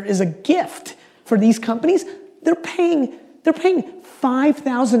 $60,000 a year is a gift for these companies. They're paying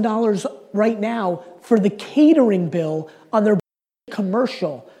 $5,000 right now for the catering bill on their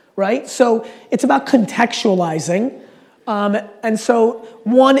commercial, right? So it's about contextualizing. And so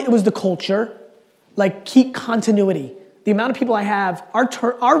one, it was the culture, like keep continuity. The amount of people I have,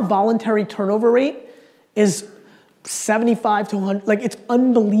 our voluntary turnover rate is 75 to 100, like it's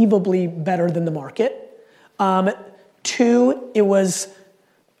unbelievably better than the market. Two, it was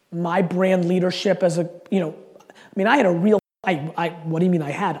my brand leadership as a, I mean, I had a real, what do you mean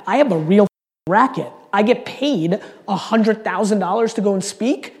I had? I have a real racket. I get paid $100,000 to go and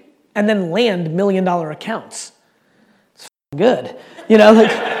speak and then land $1 million accounts. It's good.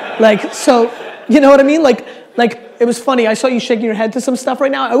 So, you know what I mean? Like it was funny. I saw you shaking your head to some stuff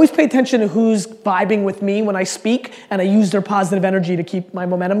right now. I always pay attention to who's vibing with me when I speak, and I use their positive energy to keep my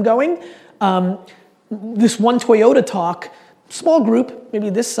momentum going. This one Toyota talk, small group, maybe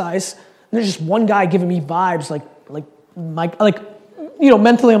this size, and there's just one guy giving me vibes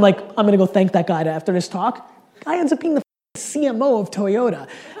mentally I'm like, I'm gonna go thank that guy after this talk. Guy ends up being the CMO of Toyota.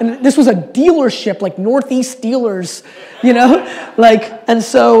 And this was a dealership, like Northeast Dealers, you know? And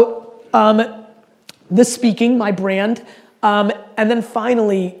so this speaking, my brand. And then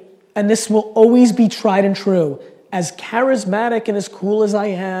finally, and this will always be tried and true, as charismatic and as cool as I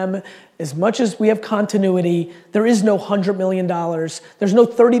am, as much as we have continuity, there is no $100 million. There's no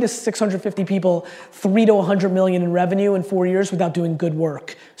 30 to 650 people, 3 to 100 million in revenue in 4 years without doing good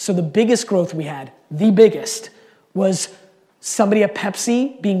work. So the biggest growth we had, the biggest, was somebody at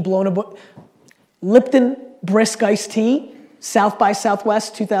Pepsi being blown away. Lipton Brisk Iced Tea, South by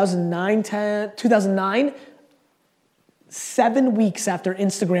Southwest 2009, 7 weeks after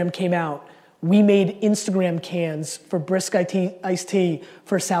Instagram came out, we made Instagram cans for Brisk Iced Tea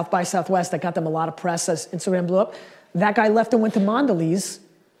for South by Southwest. That got them a lot of press as Instagram blew up. That guy left and went to Mondelez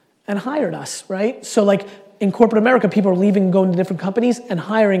and hired us, right? So like in corporate America, people are leaving and going to different companies and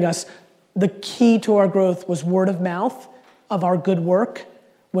hiring us. The key to our growth was word of mouth of our good work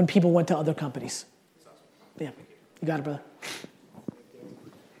when people went to other companies. Yeah, you got it, brother.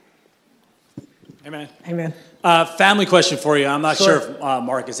 Hey, man. Hey, man. Family question for you. I'm not Sure. sure if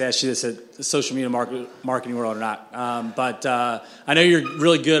Mark has asked you this at the social media marketing world or not. But I know you're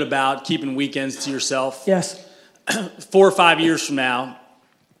really good about keeping weekends to yourself. Yes. 4 or 5 years from now,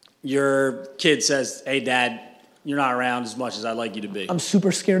 your kid says, hey, Dad, you're not around as much as I'd like you to be. I'm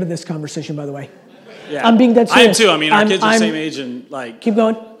super scared of this conversation, by the way. Yeah. I'm being dead serious. I am too. I mean, our kids are the same age and like. Keep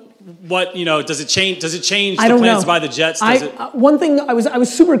going. What, does it change the I don't plans know. to buy the Jets? One thing, I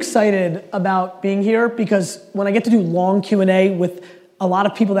was super excited about being here because when I get to do long Q&A with a lot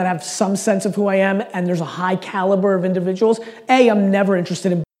of people that have some sense of who I am and there's a high caliber of individuals, A, I'm never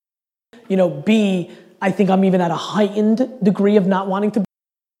interested in, B, I think I'm even at a heightened degree of not wanting to,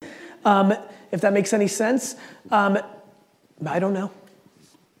 if that makes any sense. I don't know.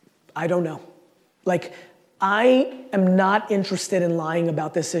 I am not interested in lying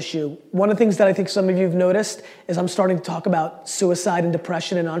about this issue. One of the things that I think some of you have noticed is I'm starting to talk about suicide and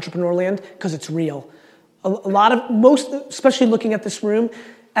depression in entrepreneur land because it's real. Especially looking at this room,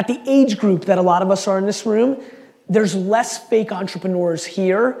 at the age group that a lot of us are in this room, there's less fake entrepreneurs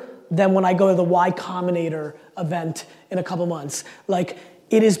here than when I go to the Y Combinator event in a couple months.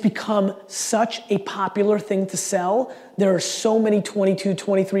 It has become such a popular thing to sell. There are so many 22,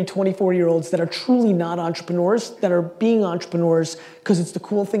 23, 24-year-olds that are truly not entrepreneurs, that are being entrepreneurs because it's the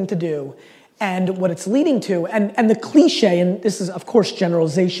cool thing to do. And what it's leading to, and the cliche, and this is, of course,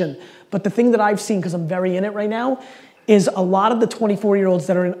 generalization, but the thing that I've seen, because I'm very in it right now, is a lot of the 24-year-olds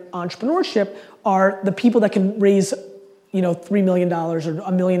that are in entrepreneurship are the people that can raise $3 million or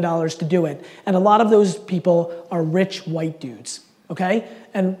 $1 million to do it. And a lot of those people are rich white dudes. Okay?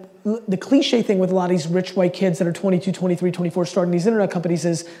 And the cliche thing with a lot of these rich white kids that are 22, 23, 24 starting these internet companies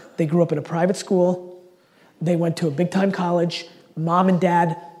is they grew up in a private school, they went to a big time college, mom and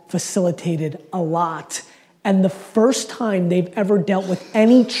dad facilitated a lot. And the first time they've ever dealt with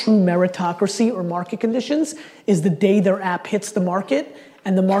any true meritocracy or market conditions is the day their app hits the market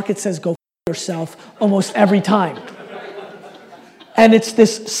and the market says go f yourself almost every time. And it's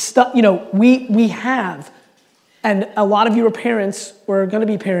this stuff, we have. And a lot of you are parents, or are going to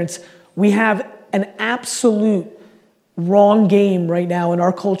be parents, we have an absolute wrong game right now in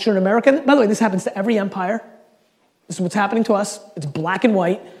our culture in America. And by the way, this happens to every empire. This is what's happening to us. It's black and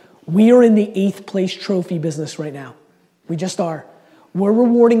white. We are in the 8th place trophy business right now. We just are. We're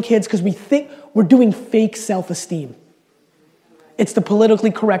rewarding kids because we think we're doing fake self-esteem. It's the politically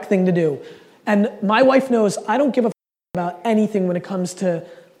correct thing to do. And my wife knows I don't give a about anything when it comes to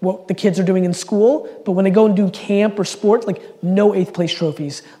what the kids are doing in school, but when they go and do camp or sport, no 8th place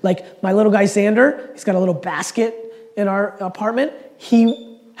trophies. My little guy Xander, he's got a little basket in our apartment.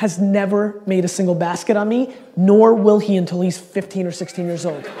 He has never made a single basket on me, nor will he until he's 15 or 16 years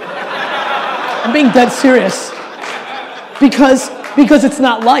old. I'm being dead serious. Because it's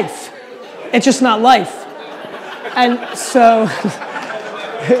not life. It's just not life. And so,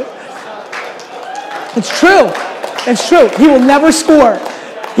 it's true. It's true. He will never score.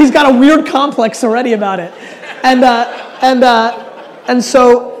 He's got a weird complex already about it. And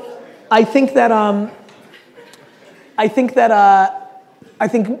so I think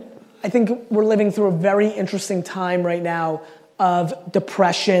we're living through a very interesting time right now of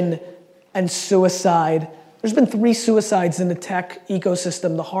depression and suicide. There's been 3 suicides in the tech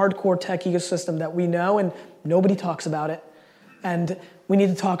ecosystem, the hardcore tech ecosystem that we know, and nobody talks about it. And we need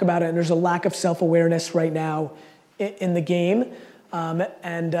to talk about it, and there's a lack of self-awareness right now in the game.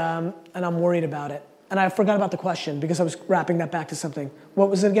 And I'm worried about it. And I forgot about the question because I was wrapping that back to something. What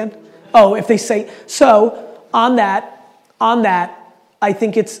was it again? Oh, if they say, so on that, I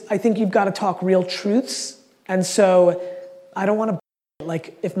think you've got to talk real truths. And so I don't want to,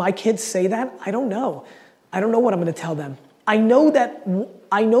 like, if my kids say that, I don't know. I don't know what I'm going to tell them. I know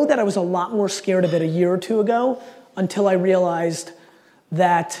that I was a lot more scared of it a year or two ago until I realized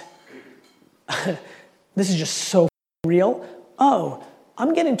that this is just so real. Oh,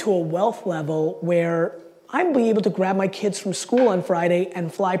 I'm getting to a wealth level where I'm be able to grab my kids from school on Friday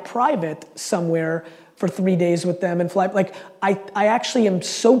and fly private somewhere for 3 days with them and fly. Like, I actually am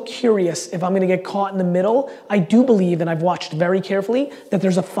so curious if I'm going to get caught in the middle. I do believe, and I've watched very carefully, that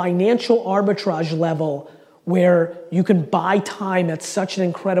there's a financial arbitrage level where you can buy time at such an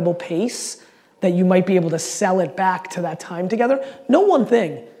incredible pace that you might be able to sell it back to that time together. Know one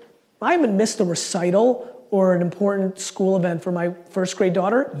thing, I haven't missed a recital or an important school event for my first grade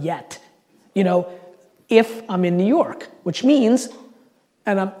daughter yet. You know, if I'm in New York, which means,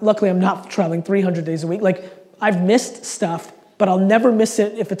 and luckily I'm not traveling 300 days a week, like I've missed stuff, but I'll never miss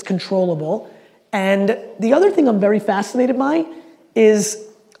it if it's controllable. And the other thing I'm very fascinated by is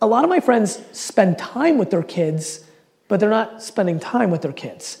a lot of my friends spend time with their kids, but they're not spending time with their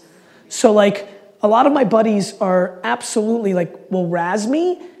kids. So like a lot of my buddies are absolutely like, will razz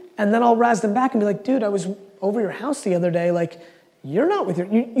me, and then I'll razz them back and be like, dude, I was over your house the other day, like, you're not with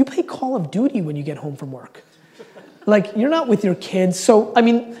you play Call of Duty when you get home from work. Like, you're not with your kids. So, I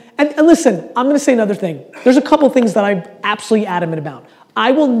mean, and listen, I'm gonna say another thing. There's a couple things that I'm absolutely adamant about.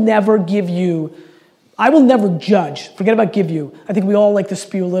 I will never judge, forget about give you. I think we all like to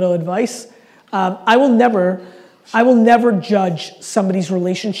spew a little advice. I will never judge somebody's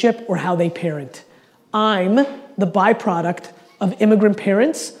relationship or how they parent. I'm the byproduct of immigrant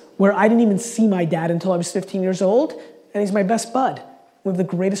parents where I didn't even see my dad until I was 15 years old, and he's my best bud. We have the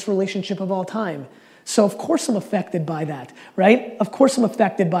greatest relationship of all time. So of course I'm affected by that, right? Of course I'm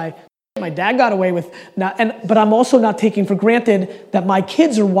affected by, my dad got away with, but I'm also not taking for granted that my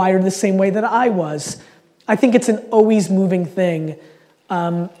kids are wired the same way that I was. I think it's an always moving thing.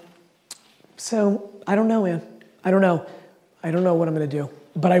 So I don't know, man. I don't know what I'm gonna do.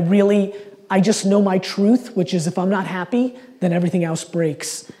 But I just know my truth, which is if I'm not happy, then everything else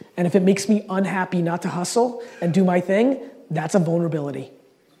breaks. And if it makes me unhappy not to hustle and do my thing, that's a vulnerability.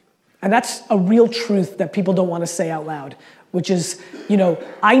 And that's a real truth that people don't want to say out loud, which is, you know,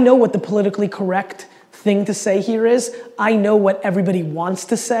 I know what the politically correct thing to say here is. I know what everybody wants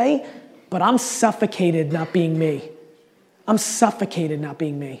to say, but I'm suffocated not being me. I'm suffocated not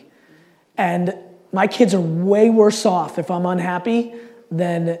being me. And my kids are way worse off if I'm unhappy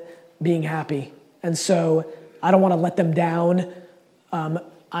than being happy. And so I don't want to let them down.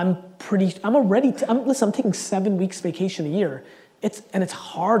 I'm taking 7 weeks vacation a year. It's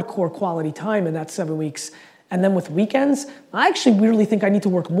hardcore quality time in that 7 weeks. And then with weekends, I actually weirdly think I need to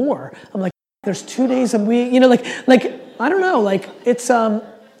work more. I'm like, there's 2 days a week, you know, like I don't know, like it's,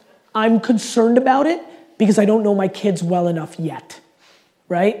 I'm concerned about it because I don't know my kids well enough yet,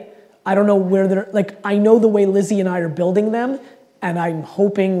 right? I don't know where they're, like, I know the way Lizzie and I are building them, and I'm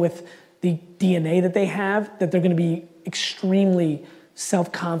hoping with the DNA that they have that they're gonna be extremely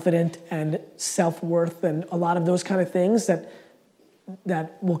self-confident and self-worth and a lot of those kind of things that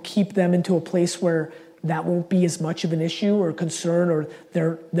will keep them into a place where that won't be as much of an issue or concern, or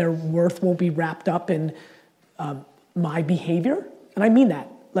their worth won't be wrapped up in my behavior. And I mean that.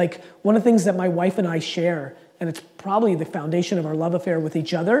 Like, one of the things that my wife and I share, and it's probably the foundation of our love affair with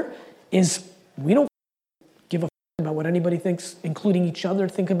each other, is we don't give a about what anybody thinks, including each other,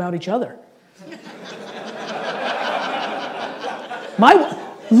 think about each other.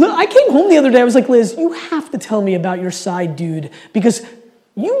 I came home the other day, I was like, Liz, you have to tell me about your side dude, because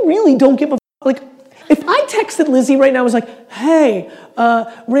you really don't give a like, if I texted Lizzie right now, I was like, hey,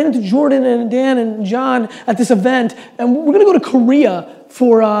 ran into Jordan and Dan and John at this event, and we're gonna go to Korea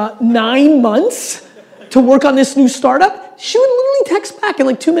for 9 months to work on this new startup, she would literally text back in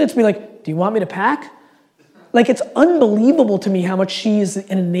like 2 minutes and be like, do you want me to pack? Like, it's unbelievable to me how much she is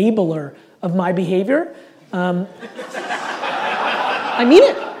an enabler of my behavior. I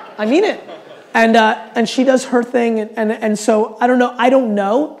mean it. And she does her thing, and so I don't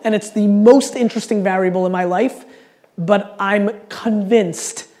know, and it's the most interesting variable in my life, but I'm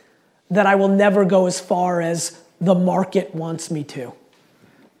convinced that I will never go as far as the market wants me to,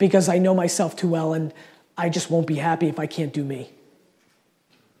 because I know myself too well, and I just won't be happy if I can't do me.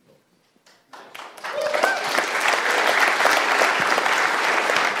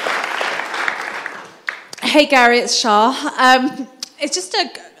 Hey Gary, it's Shah. It's just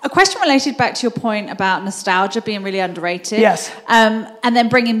a question related back to your point about nostalgia being really underrated. Yes. And then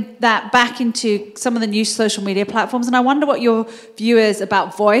bringing that back into some of the new social media platforms. And I wonder what your view is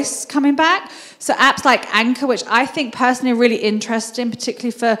about voice coming back. So apps like Anchor, which I think personally are really interesting,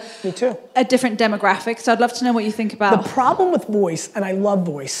 particularly for a different demographic. So I'd love to know what you think about. The problem with voice, and I love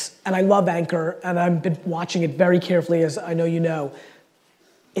voice, and I love Anchor, and I've been watching it very carefully, as I know you know,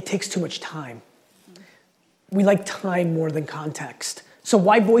 it takes too much time. We like time more than context. So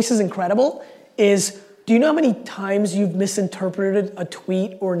why voice is incredible is, do you know how many times you've misinterpreted a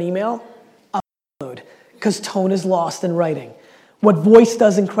tweet or an email? Upload, because tone is lost in writing. What voice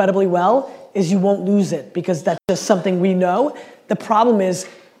does incredibly well is you won't lose it, because that's just something we know. The problem is,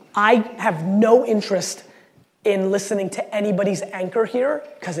 I have no interest in listening to anybody's Anchor here,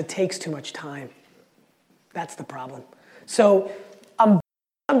 because it takes too much time. That's the problem. So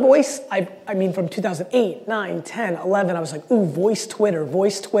on voice, I mean, from 2008, 9, 10, 11, I was like, ooh, voice Twitter,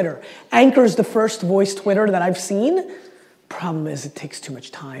 voice Twitter. Anchor is the first voice Twitter that I've seen. Problem is, it takes too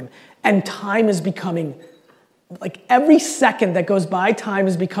much time. And time is becoming, like every second that goes by, time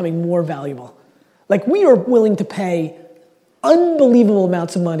is becoming more valuable. Like we are willing to pay unbelievable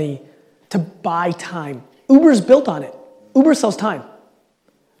amounts of money to buy time. Uber's built on it. Uber sells time.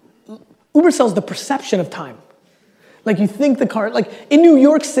 Uber sells the perception of time. Like you think the car, like in New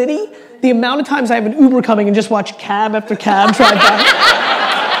York City, the amount of times I have an Uber coming and just watch cab after cab drive by.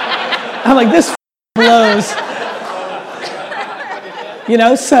 I'm like, this blows. You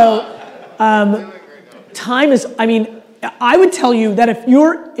know, so time is, I mean, I would tell you that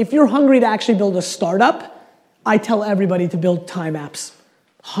if you're hungry to actually build a startup, I tell everybody to build time apps,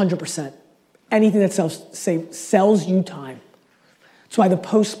 100%. Anything that sells you time. That's why the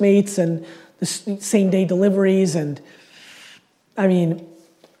Postmates and the same day deliveries and, I mean,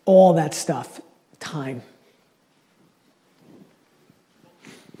 all that stuff, time.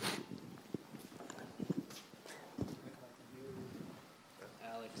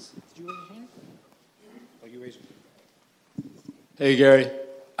 Alex, did you raise your hand? Oh, you raised your hand. Hey, Gary.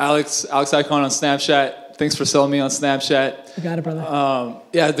 Alex Icon on Snapchat. Thanks for selling me on Snapchat. You got it, brother.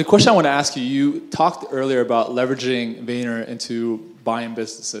 Yeah, the question I want to ask you, you talked earlier about leveraging Vayner into buying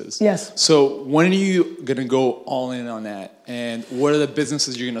businesses. Yes. So when are you going to go all in on that? And what are the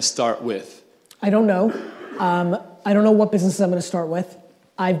businesses you're going to start with? I don't know. I don't know what businesses I'm going to start with.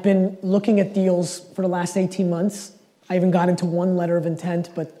 I've been looking at deals for the last 18 months. I even got into one letter of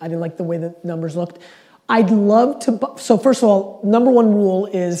intent, but I didn't like the way the numbers looked. I'd love to, so first of all, number one rule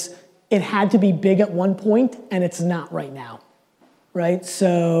is it had to be big at one point, and it's not right now, right?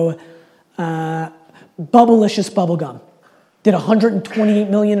 So Bubblicious Bubblegum did $128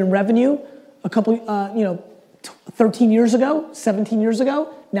 million in revenue a couple, 13 years ago, 17 years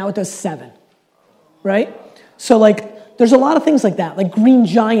ago. Now it does 7, right? So like, there's a lot of things like that. Like Green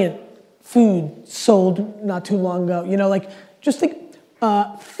Giant food sold not too long ago. You know, like just think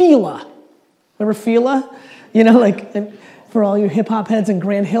Fila. Remember Fila? You know, like for all you hip hop heads and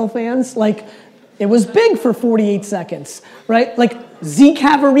Grant Hill fans, like it was big for 48 seconds, right? Like Z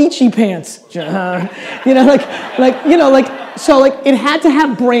Cavaricci pants, so it had to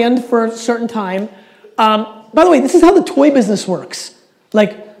have brand for a certain time. By the way, this is how the toy business works.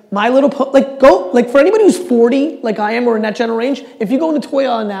 Like My Little for anybody who's 40, like I am, or in that general range, if you go in the toy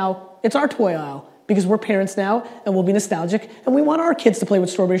aisle now, it's our toy aisle because we're parents now and we'll be nostalgic and we want our kids to play with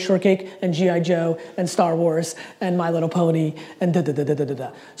Strawberry Shortcake and G.I. Joe and Star Wars and My Little Pony and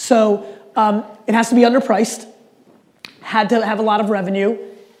da-da-da-da-da-da. So it has to be underpriced, had to have a lot of revenue,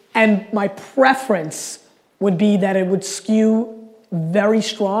 and my preference would be that it would skew very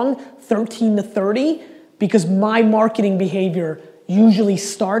strong, 13 to 30, because my marketing behavior usually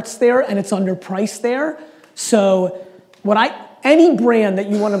starts there and it's underpriced there. So any brand that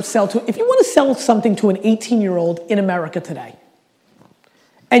you want to sell to, if you want to sell something to an 18-year-old in America today,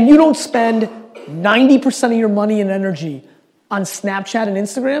 and you don't spend 90% of your money and energy on Snapchat and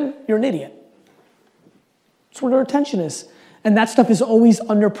Instagram, you're an idiot. That's where their attention is. And that stuff is always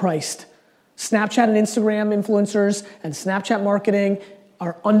underpriced. Snapchat and Instagram influencers and Snapchat marketing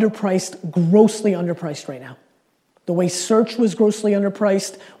are underpriced, grossly underpriced right now. The way search was grossly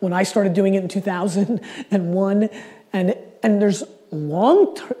underpriced when I started doing it in 2001, and there's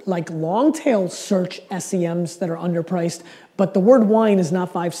long tail search SEMs that are underpriced, but the word wine is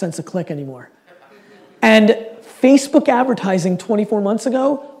not 5 cents a click anymore. And Facebook advertising 24 months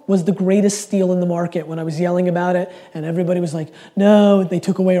ago was the greatest steal in the market when I was yelling about it, and everybody was like, no, they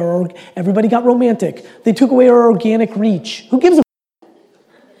took away everybody got romantic. They took away our organic reach. Who gives a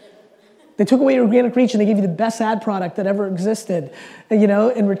They took away your organic reach and they gave you the best ad product that ever existed,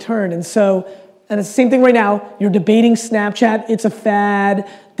 in return. And it's the same thing right now. You're debating Snapchat. It's a fad.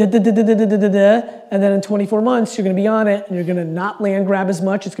 and then in 24 months, you're going to be on it, and you're going to not land grab as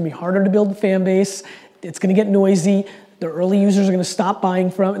much. It's going to be harder to build a fan base. It's going to get noisy. The early users are going to stop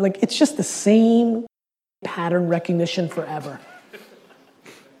buying from it. Like, it's just the same pattern recognition forever.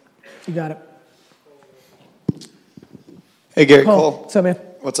 You got it. Hey, Gary Cole. What's up, man?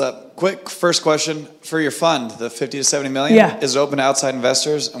 What's up? Quick first question for your fund, the 50 to 70 million. Yeah. Is it open to outside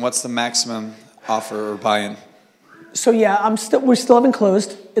investors, and what's the maximum offer or buy-in? So yeah, we still haven't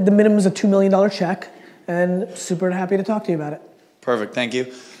closed. The minimum is a $2 million check, and super happy to talk to you about it. Perfect, thank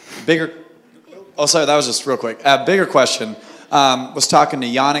you. Oh, sorry, that was just real quick. Bigger question. Was talking to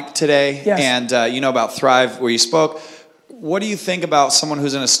Yannick today, Yes. and you know about Thrive, where you spoke. What do you think about someone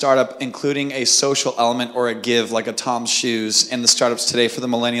who's in a startup including a social element or a give, like a Tom's Shoes, in the startups today for the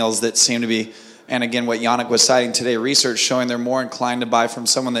millennials that seem to be, and again, what Yannick was citing today, research showing they're more inclined to buy from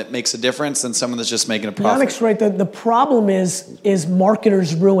someone that makes a difference than someone that's just making a profit? Yannick's right. The problem is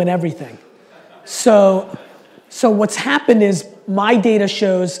marketers ruin everything. So what's happened is my data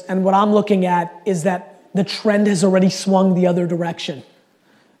shows, and what I'm looking at is that the trend has already swung the other direction.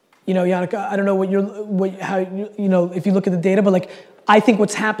 You know, Yannick, I don't know if you look at the data, but like, I think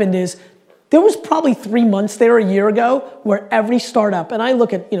what's happened is there was probably 3 months there a year ago where every startup, and I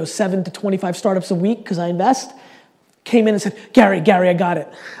look at 7 to 25 startups a week because I invest, came in and said, Gary, I got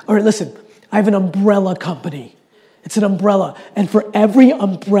it. All right, listen, I have an umbrella company. It's an umbrella. And for every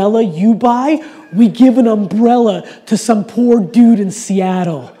umbrella you buy, we give an umbrella to some poor dude in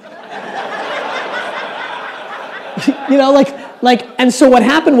Seattle. And so what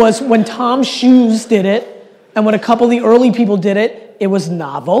happened was when Tom's Shoes did it, and when a couple of the early people did it, it was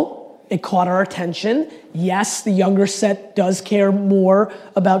novel. It caught our attention. Yes, the younger set does care more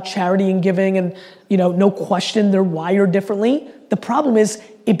about charity and giving, and no question, they're wired differently. The problem is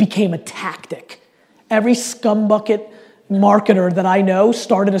it became a tactic. Every scumbucket marketer that I know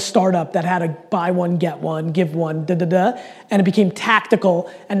started a startup that had a buy one, get one, give one, and it became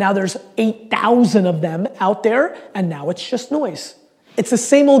tactical, and now there's 8,000 of them out there, and now it's just noise. It's the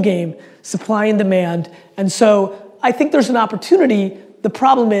same old game, supply and demand, and so I think there's an opportunity. The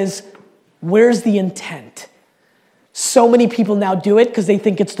problem is, where's the intent? So many people now do it because they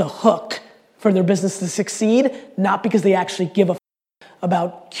think it's the hook for their business to succeed, not because they actually give a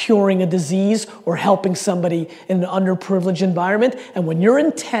about curing a disease or helping somebody in an underprivileged environment. And when your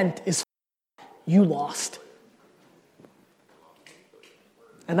intent is you lost.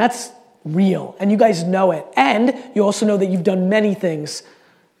 And that's real. And you guys know it. And you also know that you've done many things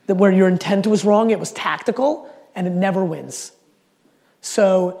that where your intent was wrong, it was tactical, and it never wins.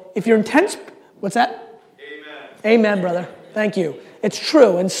 So if your intent, what's that? Amen, brother. Thank you. It's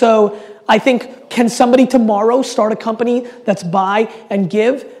true. And so I think, can somebody tomorrow start a company that's buy and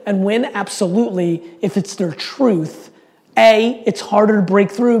give and win? Absolutely, if it's their truth. A, it's harder to break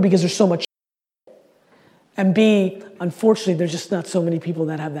through because there's so much. And B, unfortunately, there's just not so many people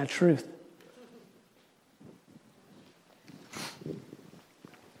that have that truth.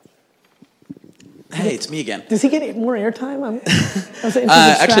 Hey, it's me again. Does he get more airtime?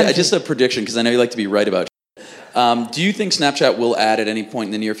 Actually, I just have a prediction because I know you like to be right about. Do you think Snapchat will add at any point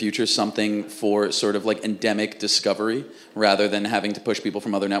in the near future something for sort of like endemic discovery rather than having to push people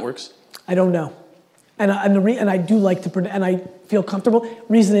from other networks? I don't know. And I do like to, and I feel comfortable.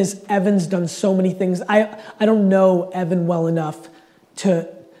 Reason is Evan's done so many things. I don't know Evan well enough to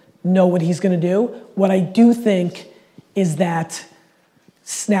know what he's going to do. What I do think is that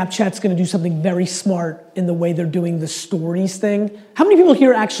Snapchat's going to do something very smart in the way they're doing the stories thing. How many people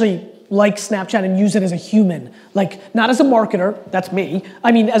here actually like Snapchat and use it as a human? Like, not as a marketer, that's me.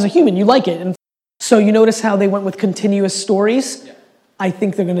 I mean, as a human, you like it. And so you notice how they went with continuous stories? Yeah. I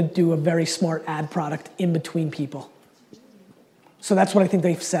think they're gonna do a very smart ad product in between people. So that's what I think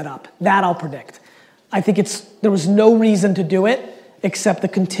they've set up. That I'll predict. I think there was no reason to do it except the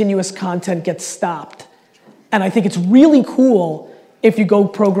continuous content gets stopped. And I think it's really cool if you go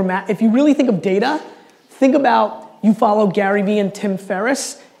programmatic. If you really think of data, think about you follow Gary Vee and Tim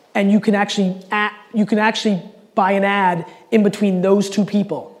Ferriss, and you can actually buy an ad in between those two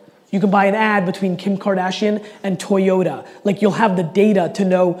people. You can buy an ad between Kim Kardashian and Toyota. Like, you'll have the data to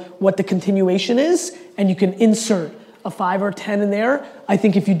know what the continuation is, and you can insert a 5 or 10 in there. I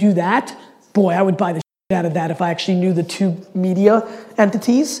think if you do that, boy, I would buy the shit out of that if I actually knew the two media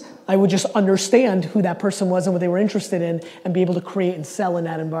entities. I would just understand who that person was and what they were interested in and be able to create and sell in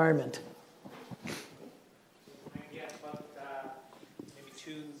that environment.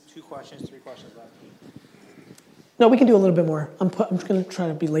 Two questions, 3 questions left. No, we can do a little bit more. I'm just going to try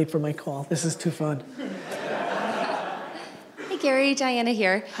to be late for my call. This is too fun. Hey, Gary, Diana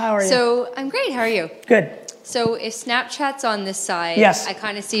here. How are you? So I'm great. How are you? Good. So if Snapchat's on this side, Yes. I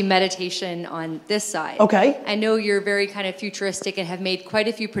kind of see meditation on this side. Okay. I know you're very kind of futuristic and have made quite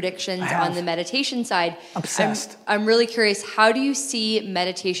a few predictions on the meditation side. Obsessed. I'm really curious, how do you see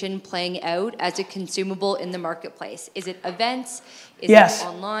meditation playing out as a consumable in the marketplace? Is it events? Is Yes. it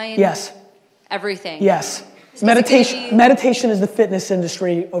online? Yes. Everything? Yes. So is it gonna be- Meditation is the fitness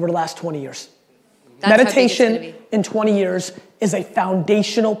industry over the last 20 years. That's how big it's gonna Meditation in 20 years is a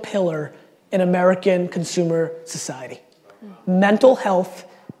foundational pillar in American consumer society. Mental health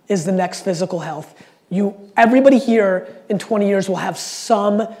is the next physical health. Everybody here in 20 years will have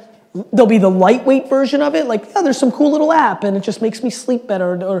there'll be the lightweight version of it, like, yeah, there's some cool little app and it just makes me sleep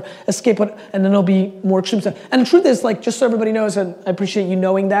better or escape and then there'll be more extreme stuff. And the truth is, like, just so everybody knows, and I appreciate you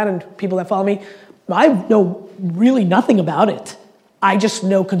knowing that and people that follow me, I know really nothing about it. I just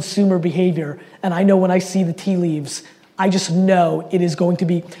know consumer behavior, and I know when I see the tea leaves, I just know it is going to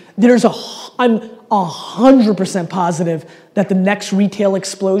be, I'm 100% positive that the next retail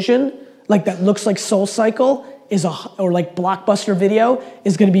explosion, like that looks like SoulCycle, or like Blockbuster Video,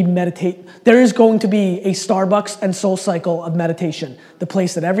 is going to be meditate. There is going to be a Starbucks and SoulCycle of meditation, the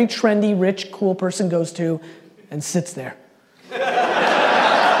place that every trendy, rich, cool person goes to and sits there.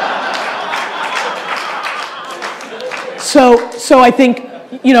 So I think,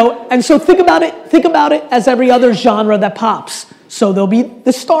 and so think about it as every other genre that pops. So there'll be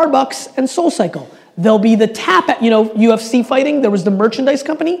the Starbucks and SoulCycle. There'll be the tap out, UFC fighting, there was the merchandise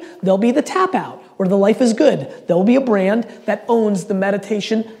company. There'll be the tap out or the Life is Good. There'll be a brand that owns the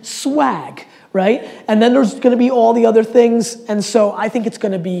meditation swag, right? And then there's gonna be all the other things. And so I think it's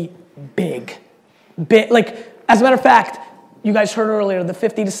gonna be big. Like, as a matter of fact, you guys heard earlier, the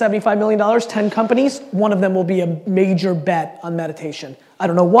 $50 to $75 million, 10 companies, one of them will be a major bet on meditation. I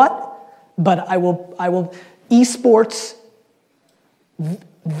don't know what, but I will, esports,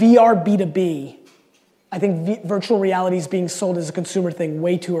 VR B2B, I think virtual reality is being sold as a consumer thing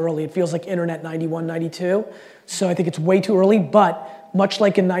way too early. It feels like internet 91, 92. So I think it's way too early, but much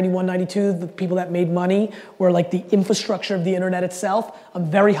like in 91, 92, the people that made money were like the infrastructure of the internet itself. I'm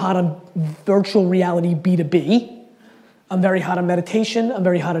very hot on virtual reality B2B. I'm very hot on meditation, I'm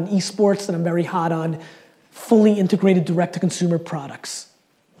very hot on esports, and I'm very hot on fully integrated direct-to-consumer products.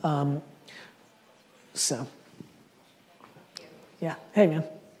 Yeah, hey man.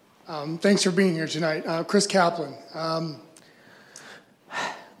 Thanks for being here tonight. Chris Kaplan.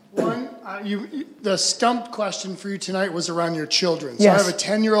 The stumped question for you tonight was around your children. So Yes. I have a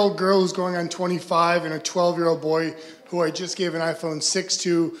 10-year-old girl who's going on 25 and a 12-year-old boy who I just gave an iPhone 6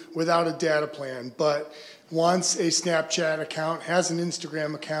 to without a data plan, but wants a Snapchat account, has an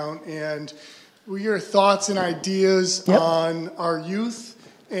Instagram account, and your thoughts and ideas on our youth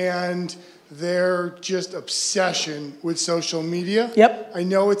and their just obsession with social media. Yep. I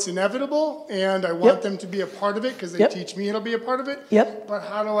know it's inevitable, and I want them to be a part of it because they teach me it'll be a part of it. Yep. But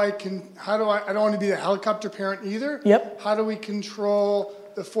I don't want to be the helicopter parent either. Yep. How do we control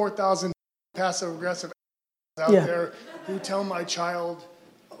the 4,000 passive aggressive out Yeah. there who tell my child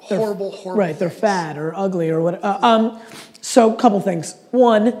They're- horrible Right, they're fat or ugly or whatever. So a couple things.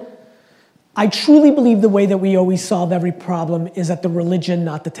 One, I truly believe the way that we always solve every problem is at the religion,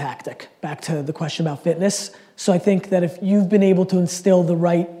 not the tactic. Back to the question about fitness. So I think that if you've been able to instill the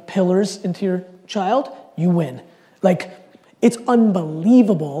right pillars into your child, you win. Like, it's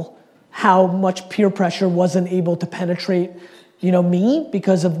unbelievable how much peer pressure wasn't able to penetrate, me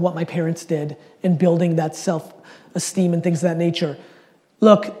because of what my parents did in building that self-esteem and things of that nature.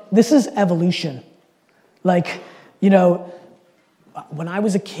 Look, this is evolution. Like, when I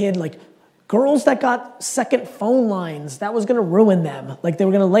was a kid, like, girls that got second phone lines, that was gonna ruin them. Like, they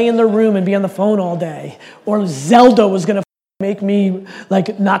were gonna lay in their room and be on the phone all day. Or Zelda was gonna make me,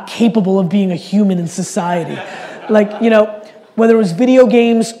 like, not capable of being a human in society. Like, whether it was video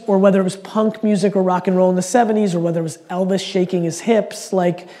games or whether it was punk music or rock and roll in the 70s or whether it was Elvis shaking his hips,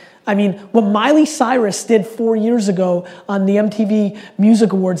 like, what Miley Cyrus did 4 years ago on the MTV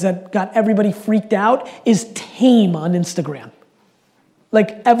Music Awards that got everybody freaked out is tame on Instagram.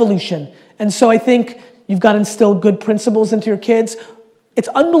 Like, evolution. And so I think you've got to instill good principles into your kids. It's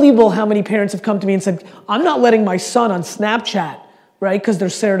unbelievable how many parents have come to me and said, I'm not letting my son on Snapchat, right? Because they're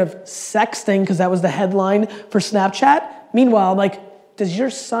scared of sexting, because that was the headline for Snapchat. Meanwhile, I'm like, does your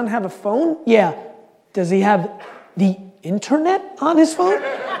son have a phone? Yeah. Does he have the internet on his phone?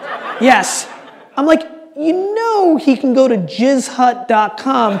 Yes. I'm like, he can go to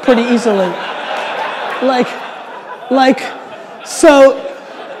jizzhut.com pretty easily.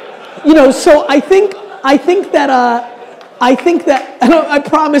 So I think that, and I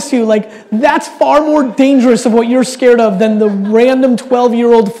promise you, that's far more dangerous of what you're scared of than the random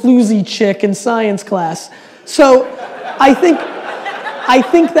 12-year-old floozy chick in science class. So I think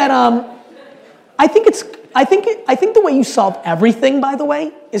the way you solve everything, by the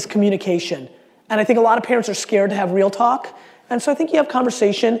way, is communication. And I think a lot of parents are scared to have real talk. And so I think you have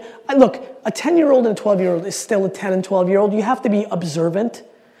conversation. Look, a 10-year-old and a 12-year-old is still a 10 and 12-year-old. You have to be observant.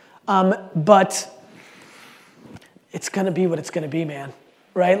 But it's going to be what it's going to be, man.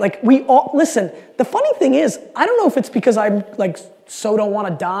 Right? Like, we all, listen, the funny thing is, I don't know if it's because I'm, like, so don't want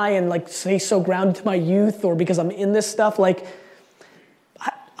to die and, like, stay so grounded to my youth, or because I'm in this stuff. Like,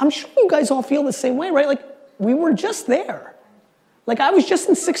 I'm sure you guys all feel the same way, right? Like, we were just there. Like, I was just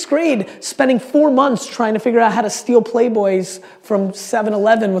in 6th grade spending 4 months trying to figure out how to steal Playboys from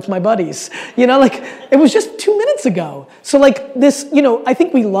 7-Eleven with my buddies. You know, like, it was just 2 minutes ago. So, like, this, you know, I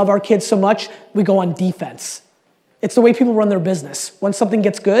think we love our kids so much, we go on defense. It's the way people run their business. When something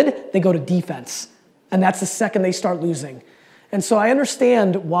gets good, they go to defense. And that's the second they start losing. And so I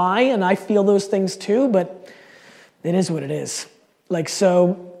understand why, and I feel those things too, but it is what it is. Like,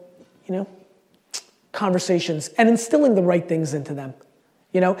 so, you know, conversations and instilling the right things into them,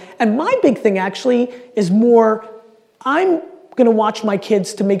 you know? And my big thing actually is more, I'm gonna watch my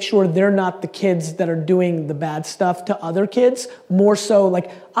kids to make sure they're not the kids that are doing the bad stuff to other kids. More so, like,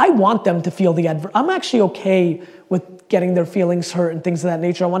 I want them to feel I'm actually okay with getting their feelings hurt and things of that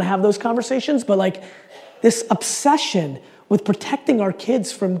nature. I wanna have those conversations, but like, this obsession with protecting our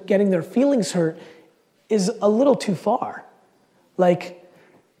kids from getting their feelings hurt is a little too far. Like,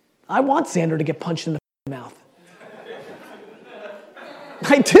 I want Xander to get punched in the mouth.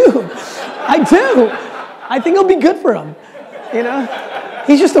 I do. I think it'll be good for him. You know?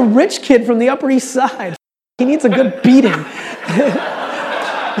 He's just a rich kid from the Upper East Side. He needs a good beating.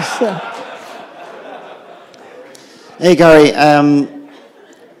 So. Hey, Gary.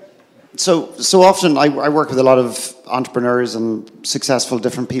 So often I work with a lot of entrepreneurs and successful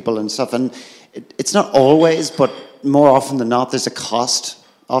different people and stuff, and it's not always, but more often than not, there's a cost.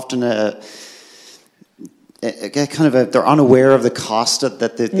 Often they're unaware of the cost that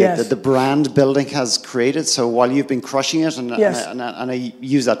the brand building has created. So while you've been crushing it, and I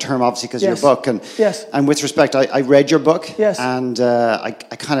use that term obviously because of your book, and with respect, I read your book, and I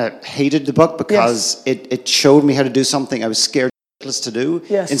kind of hated the book because it showed me how to do something I was scared to do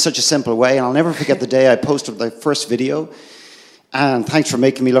in such a simple way. And I'll never forget the day I posted the first video, and thanks for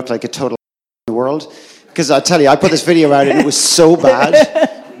making me look like a total in the world, because I tell you, I put this video out and it was so bad.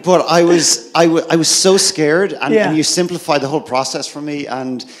 But I was so scared, and you simplified the whole process for me,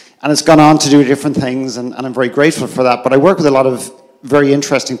 and it's gone on to do different things, and I'm very grateful for that. But I work with a lot of very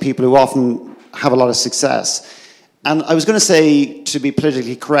interesting people who often have a lot of success. And I was going to say, to be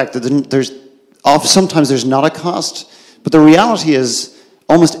politically correct, that sometimes there's not a cost, but the reality is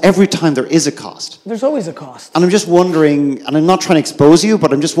almost every time there is a cost. There's always a cost. And I'm just wondering, and I'm not trying to expose you,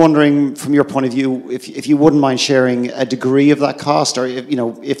 but I'm just wondering from your point of view, if you wouldn't mind sharing a degree of that cost, or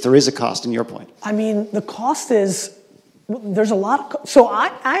if there is a cost in your point. I mean, the cost is, there's a lot of, so I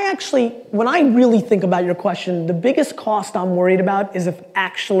actually, when I really think about your question, the biggest cost I'm worried about is if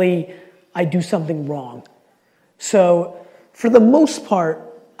actually I do something wrong. So for the most part,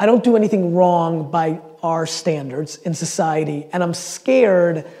 I don't do anything wrong by our standards in society, and I'm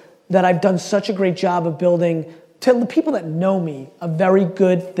scared that I've done such a great job of building, to the people that know me, a very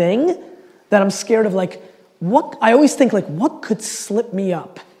good thing, that I'm scared of, like, I always think, like, what could slip me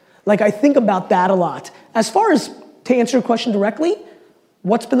up? Like, I think about that a lot. As far as, to answer your question directly,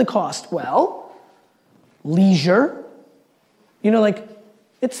 what's been the cost? Well, leisure. You know, like,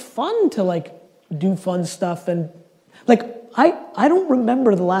 it's fun to, like, do fun stuff, and, like, I don't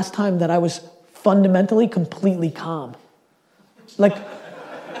remember the last time that I was fundamentally completely calm. Like,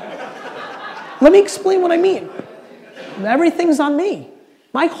 let me explain what I mean. Everything's on me.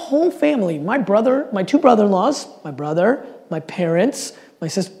 My whole family, my brother, my 2 brother-in-laws, my brother, my parents, my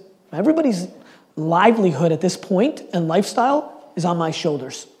sister, everybody's livelihood at this point and lifestyle is on my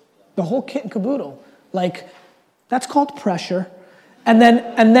shoulders. The whole kit and caboodle. Like, that's called pressure. And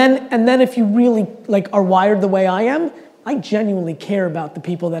then if you really, like, are wired the way I am, I genuinely care about the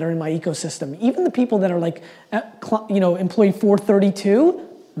people that are in my ecosystem. Even the people that are, like, employee 432,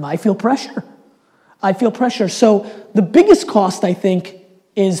 I feel pressure. I feel pressure. So the biggest cost, I think,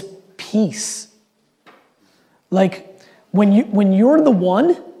 is peace. Like, when you're the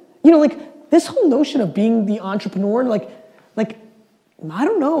one, like, this whole notion of being the entrepreneur, like, I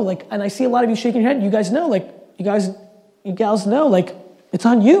don't know, like, and I see a lot of you shaking your head, you guys know, like, you gals know, like, it's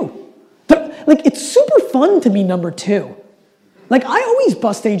on you. Like, it's super fun to be number 2. Like, I always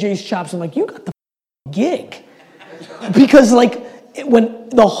bust AJ's chops. I'm like, you got the gig. Because, like, when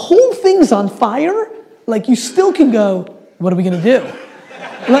the whole thing's on fire, like, you still can go, what are we going to do?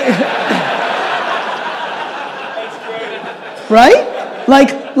 Like, right?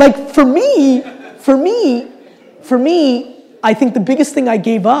 Like for me, I think the biggest thing I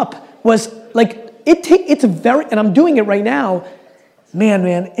gave up was like, and I'm doing it right now.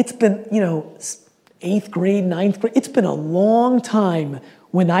 Man, it's been, 8th grade, 9th grade. It's been a long time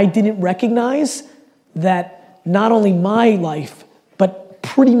when I didn't recognize that not only my life, but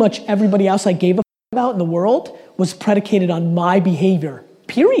pretty much everybody else I gave a about in the world was predicated on my behavior,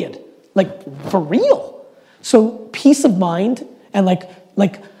 period. Like, for real. So peace of mind and like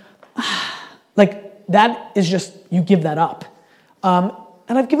that is just, you give that up. And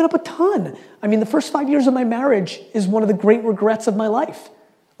I've given up a ton. I mean, the first 5 years of my marriage is one of the great regrets of my life.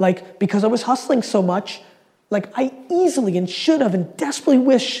 Like, because I was hustling so much, like I easily and should have and desperately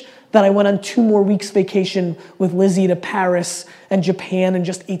wish that I went on 2 more weeks vacation with Lizzie to Paris and Japan and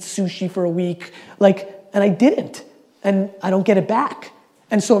just ate sushi for a week. And I didn't. And I don't get it back.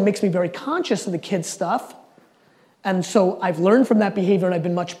 And so it makes me very conscious of the kids' stuff. And so I've learned from that behavior and I've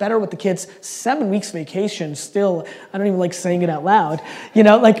been much better with the kids. 7 weeks vacation, still, I don't even like saying it out loud.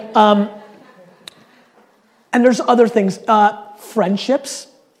 And there's other things. Friendships.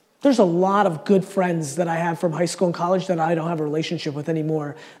 There's a lot of good friends that I have from high school and college that I don't have a relationship with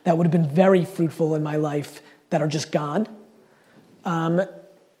anymore that would have been very fruitful in my life that are just gone.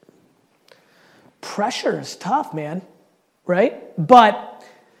 Pressure is tough, man, right? But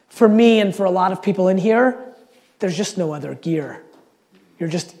for me and for a lot of people in here, there's just no other gear. Your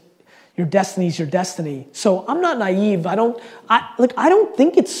destiny's your destiny. So I'm not naive. I don't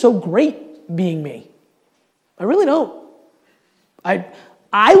think it's so great being me. I really don't.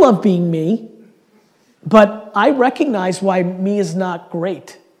 I love being me, but I recognize why me is not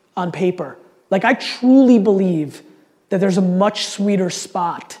great on paper. Like, I truly believe that there's a much sweeter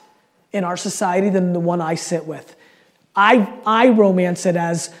spot in our society than the one I sit with. I romance it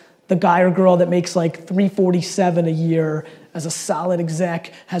as the guy or girl that makes like $347 a year as a solid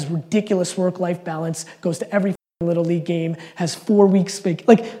exec, has ridiculous work-life balance, goes to every little league game, has 4 weeks but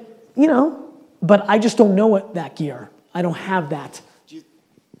I just don't know that gear. I don't have that.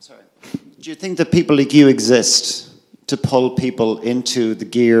 Do you think that people like you exist to pull people into the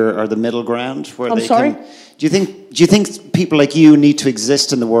gear or the middle ground where do you think people like you need to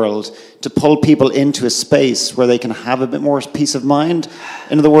exist in the world to pull people into a space where they can have a bit more peace of mind?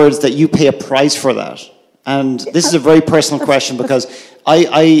 In other words, that you pay a price for that? And this is a very personal question because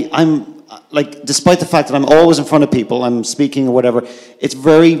I'm like, despite the fact that I'm always in front of people, I'm speaking or whatever, it's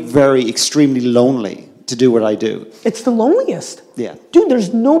very, very extremely lonely to do what I do. It's the loneliest. Yeah. Dude,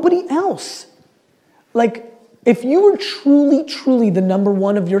 there's nobody else. Like, if you were truly, truly the number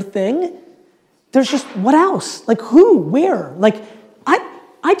one of your thing, there's just, what else? Like, who? Where? Like,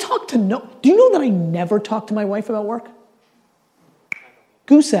 I talk to do you know that I never talk to my wife about work?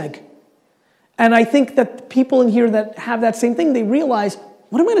 Goose egg. And I think that people in here that have that same thing, they realize,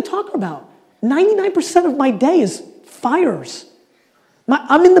 what am I going to talk about? 99% of my day is fires.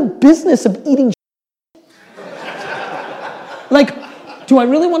 I'm in the business of eating. Like, do I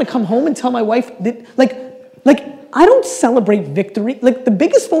really want to come home and tell my wife that, I don't celebrate victory. Like, the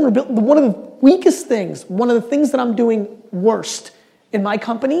biggest vulnerability, one of the weakest things, one of the things that I'm doing worst in my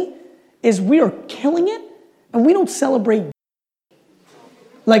company is we are killing it and we don't celebrate.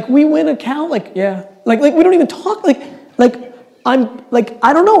 Like, we win a count, like we don't even talk, I'm like,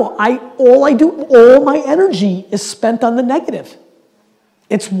 I don't know. All my energy is spent on the negative.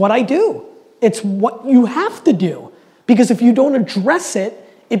 It's what I do. It's what you have to do. Because if you don't address it,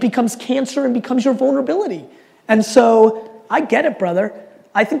 it becomes cancer and becomes your vulnerability. And so I get it, brother.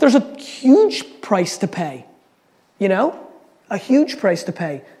 I think there's a huge price to pay. A huge price to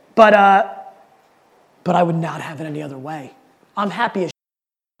pay. But I would not have it any other way. I'm happy as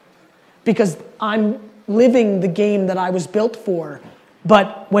because I'm living the game that I was built for.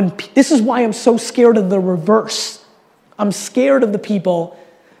 But this is why I'm so scared of the reverse. I'm scared of the people.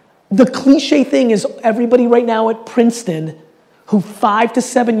 The cliche thing is everybody right now at Princeton who 5 to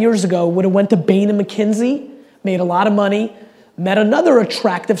 7 years ago would have went to Bain & McKinsey, made a lot of money, met another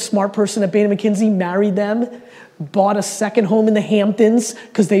attractive, smart person at Bain & McKinsey, married them, bought a second home in the Hamptons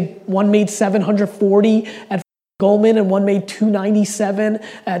because one made $740 at Goldman and one made $297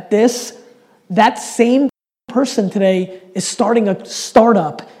 at this. That same person today is starting a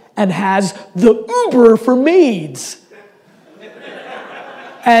startup and has the Uber for maids.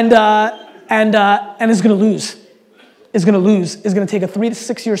 And is going to lose. Is going to take a 3 to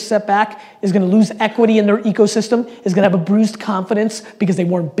 6 year setback, is going to lose equity in their ecosystem, is going to have a bruised confidence because they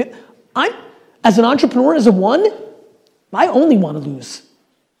weren't as an entrepreneur, as a one, I only want to lose.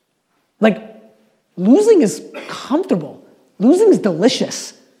 Like, losing is comfortable. Losing is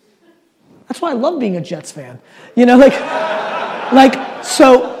delicious. That's why I love being a Jets fan. Like,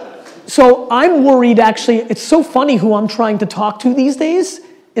 so I'm worried, actually. It's so funny who I'm trying to talk to these days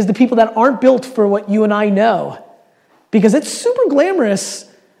is the people that aren't built for what you and I know. Because it's super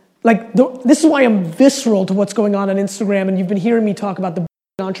glamorous. Like, this is why I'm visceral to what's going on Instagram, and you've been hearing me talk about the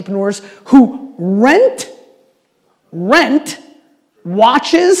entrepreneurs who rent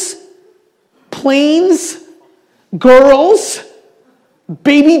watches, planes, girls,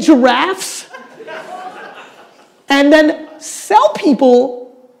 baby giraffes, and then sell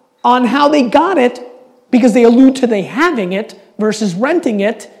people on how they got it because they allude to they having it versus renting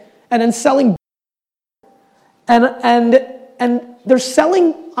it, and then selling. And they're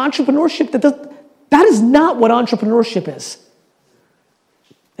selling entrepreneurship that is not what entrepreneurship is.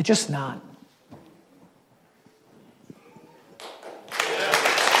 It's just not.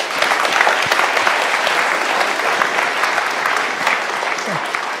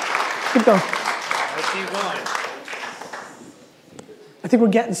 Keep going. Let's keep going. I think we're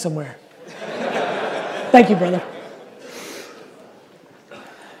getting somewhere. Thank you, brother.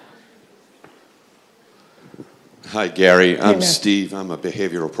 Hi, Gary. I'm man. Steve. I'm a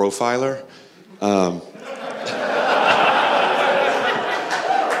behavioral profiler.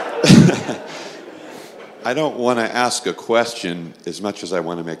 I don't want to ask a question as much as I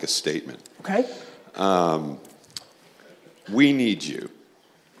want to make a statement. Okay. We need you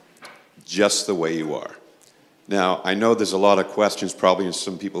just the way you are. Now, I know there's a lot of questions probably in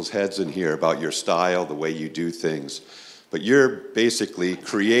some people's heads in here about your style, the way you do things, but you're basically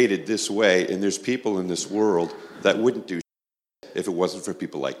created this way, and there's people in this world that wouldn't do if it wasn't for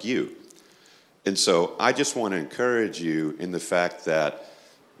people like you. And so I just want to encourage you in the fact that,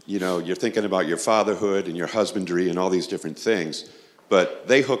 you know, you're thinking about your fatherhood and your husbandry and all these different things, but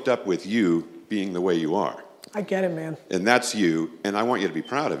they hooked up with you being the way you are. I get it, man. And that's you, and I want you to be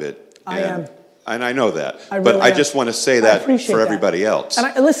proud of it. I am. And I know that. I but really I am. just want to say I that appreciate for that. everybody else.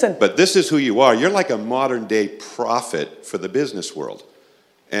 And listen. But this is who you are. You're like a modern day prophet for the business world.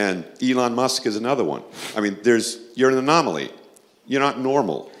 And Elon Musk is another one. I mean, you're an anomaly. You're not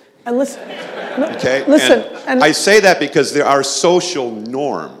normal. And listen. Okay? Listen. And I say that because there are social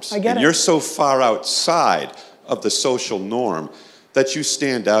norms. I get and it. you're so far outside of the social norm that you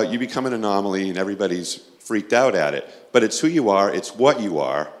stand out, you become an anomaly, and everybody's freaked out at it. But it's who you are, it's what you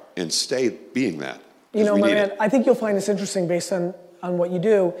are, and stay being that. You know, we my need man, it. I think you'll find this interesting based on what you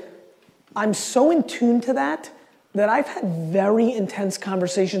do. I'm so in tune to that I've had very intense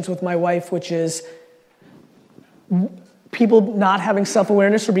conversations with my wife, which is people not having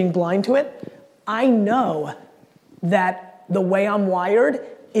self-awareness or being blind to it. I know that the way I'm wired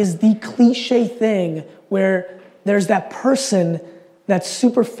is the cliche thing where there's that person that's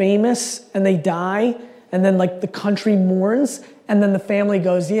super famous and they die, and then like the country mourns, and then the family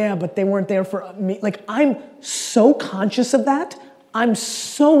goes, yeah, but they weren't there for me. Like, I'm so conscious of that. I'm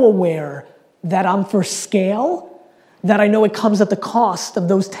so aware that I'm for scale, that I know it comes at the cost of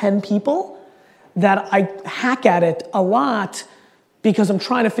those 10 people, that I hack at it a lot because I'm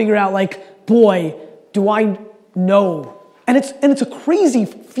trying to figure out, like, boy, do I know? And it's a crazy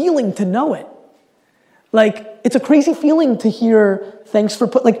feeling to know it. Like, it's a crazy feeling to hear thanks for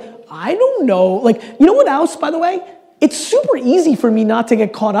I don't know. Like, you know what else, by the way? It's super easy for me not to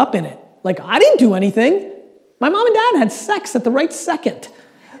get caught up in it. Like, I didn't do anything. My mom and dad had sex at the right second.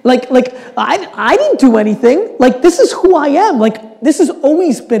 I didn't do anything. Like, this is who I am. Like, this has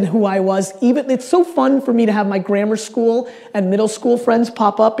always been who I was. Even it's so fun for me to have my grammar school and middle school friends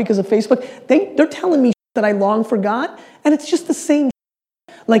pop up because of Facebook. They're telling me that I long forgot, and it's just the same.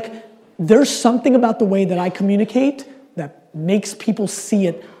 Like, there's something about the way that I communicate that makes people see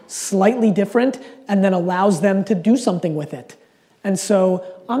it slightly different and then allows them to do something with it. And so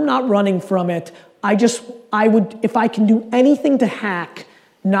I'm not running from it. I would, if I can do anything to hack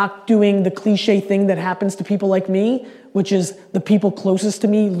not doing the cliche thing that happens to people like me, which is the people closest to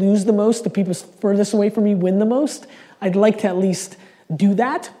me lose the most, the people furthest away from me win the most, I'd like to at least do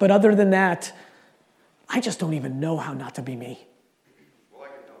that. But other than that, I just don't even know how not to be me.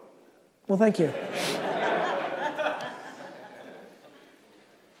 Well, thank you.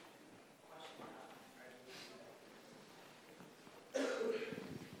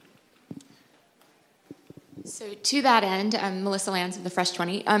 So to that end, I'm Melissa Lands of the Fresh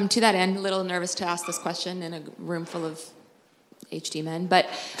 20. To that end, a little nervous to ask this question in a room full of HD men. But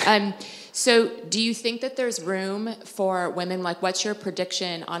so do you think that there's room for women? Like, what's your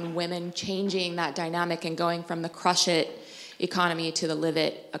prediction on women changing that dynamic and going from the crush it economy to the live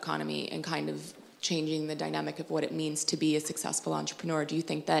it economy and kind of changing the dynamic of what it means to be a successful entrepreneur? Do you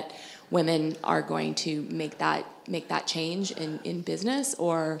think that women are going to make that change in business,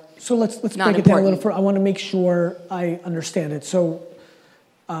 or so let's not break it down a important? little further. I want to make sure I understand it. So,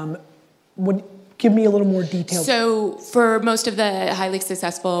 give me a little more detail. So for most of the highly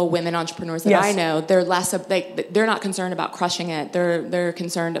successful women entrepreneurs that Yes. I know, they're less of they're not concerned about crushing it. They're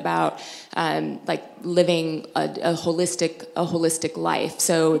concerned about like living a holistic life.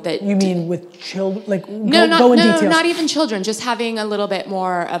 So that You mean with children? Like no, go in details. not even children. Just having a little bit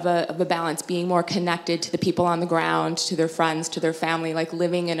more of a balance, being more connected to the people on the ground, to their friends, to their family, like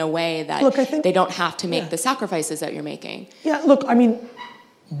living in a way that Look, I think- they don't have to make the sacrifices that you're making. Yeah, look, I mean,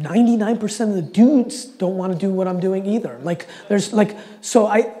 99% of the dudes don't want to do what I'm doing either. Like, there's like, so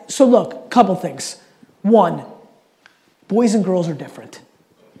look, couple things. One, boys and girls are different.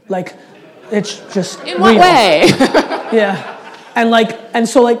 Like, it's just In what real. way? Yeah. And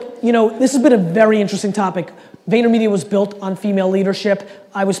so this has been a very interesting topic. VaynerMedia was built on female leadership.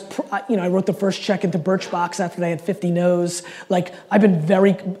 I wrote the first check into Birchbox after they had 50 no's. Like, I've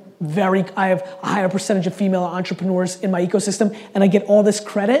been I have a higher percentage of female entrepreneurs in my ecosystem, and I get all this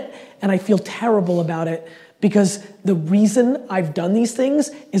credit, and I feel terrible about it because the reason I've done these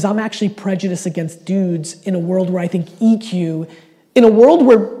things is I'm actually prejudiced against dudes in a world where I think EQ, in a world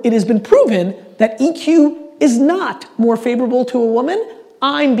where it has been proven that EQ is not more favorable to a woman,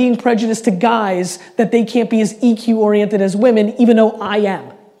 I'm being prejudiced to guys that they can't be as EQ oriented as women, even though I am.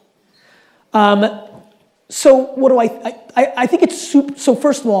 So what do I think it's super, so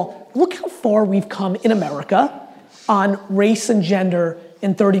first of all, look how far we've come in America on race and gender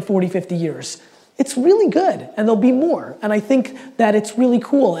in 30, 40, 50 years. It's really good, and there'll be more. And I think that it's really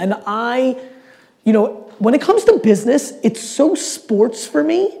cool. And when it comes to business, it's so sports for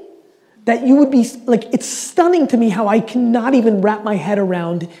me that you would be, like, it's stunning to me how I cannot even wrap my head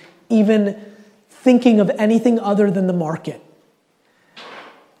around even thinking of anything other than the market.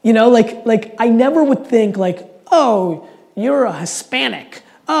 Like I never would think like, oh, you're a Hispanic.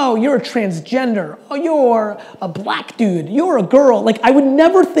 Oh, you're a transgender. Oh, you're a black dude. You're a girl. Like, I would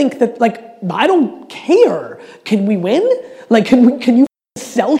never think that, like, I don't care. Can we win? Like, can you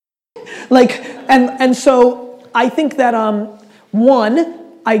sell? Like, and so I think that,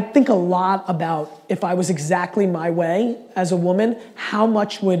 I think a lot about if I was exactly my way as a woman, how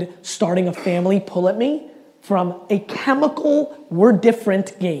much would starting a family pull at me from a chemical, we're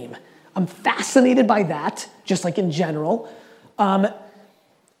different game. I'm fascinated by that, just like in general.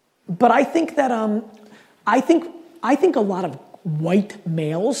 But I think that I think a lot of white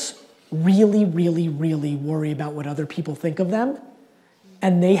males really, really, really worry about what other people think of them,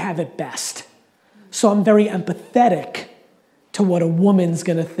 and they have it best. So I'm very empathetic to what a woman's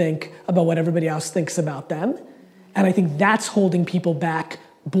gonna think about what everybody else thinks about them. And I think that's holding people back,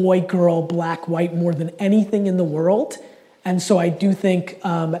 boy, girl, black, white, more than anything in the world. And so I do think,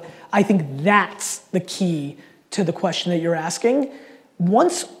 I think that's the key to the question that you're asking.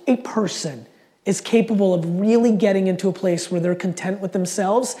 Once a person is capable of really getting into a place where they're content with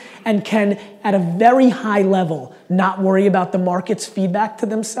themselves and can, at a very high level, not worry about the market's feedback to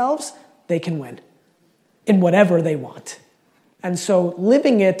themselves, they can win in whatever they want. And so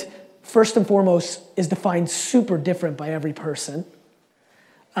living it, first and foremost, is defined super different by every person.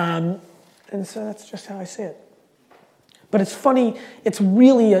 And so that's just how I see it. But it's funny, it's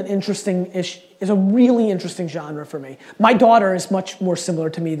really an interesting issue. It's a really interesting genre for me. My daughter is much more similar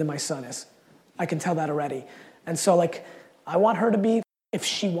to me than my son is. I can tell that already. And so, like, I want her to be, if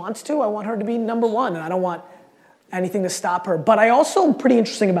she wants to, I want her to be number one, and I don't want anything to stop her. But I also am pretty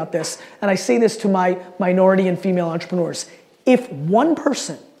interesting about this, and I say this to my minority and female entrepreneurs. If one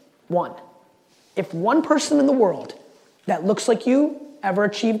person in the world that looks like you ever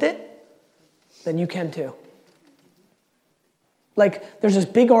achieved it, then you can too. Like, there's this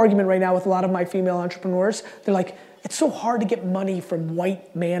big argument right now with a lot of my female entrepreneurs. They're like, it's so hard to get money from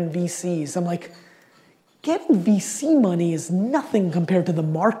white man VCs. I'm like, getting VC money is nothing compared to the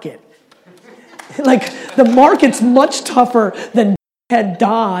market. Like, the market's much tougher than head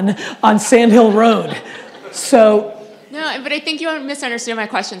Don on Sand Hill Road. So, No, but I think you misunderstood my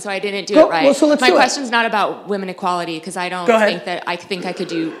question, so I didn't do Go- it right. well, so let's my do it. question's not about women equality, because I don't Go ahead. think that I think I could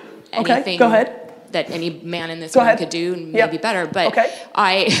do Okay, anything go ahead. that any man in this Go room ahead. could do, and Yep. maybe better. But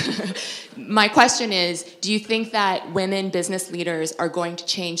my question is, do you think that women business leaders are going to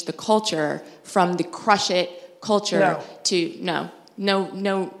change the culture from the crush it culture to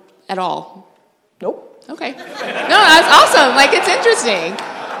no at all? Nope. Okay. No, that's awesome. Like, it's interesting.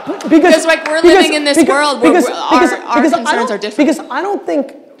 Because like we're living in this world where our concerns are different. Because I don't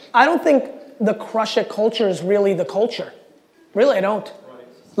think the crush it culture is really the culture. Really, I don't.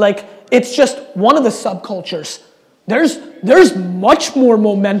 Like, it's just one of the subcultures. There's much more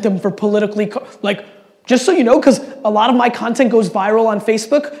momentum for politically, like, just so you know, because a lot of my content goes viral on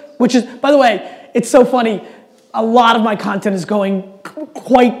Facebook, which is, by the way, it's so funny. A lot of my content is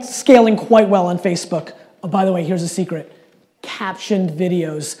scaling quite well on Facebook. Oh, by the way, here's a secret. Captioned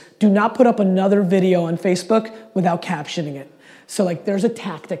videos. Do not put up another video on Facebook without captioning it. So like, there's a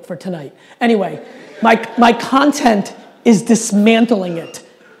tactic for tonight. Anyway, my content is dismantling it,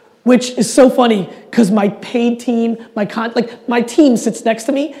 which is so funny because my paid team, my team sits next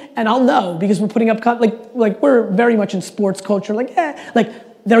to me, and I'll know because we're putting up like we're very much in sports culture.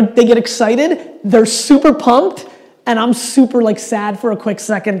 They get excited, they're super pumped, and I'm super like sad for a quick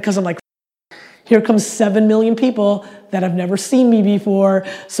second because I'm like, here comes 7 million people that have never seen me before.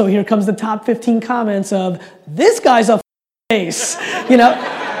 So here comes the top 15 comments of this guy's a face, you know.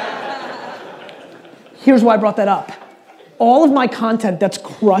 Here's why I brought that up. All of my content that's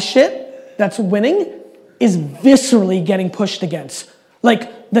crush it, that's winning, is viscerally getting pushed against.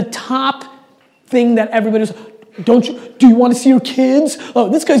 Like the top thing that everybody's, do you want to see your kids? Oh,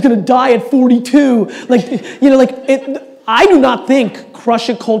 this guy's gonna die at 42. I do not think crush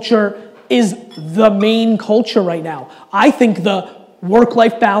it culture is the main culture right now. I think the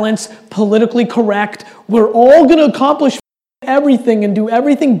work-life balance, politically correct, we're all gonna accomplish everything and do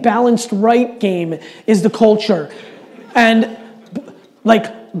everything balanced right game is the culture. And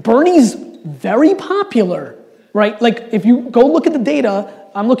like Bernie's very popular, right? Like if you go look at the data,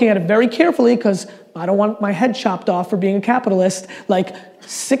 I'm looking at it very carefully because I don't want my head chopped off for being a capitalist. Like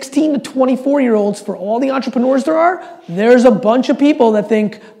 16 to 24-year-olds, for all the entrepreneurs there are, there's a bunch of people that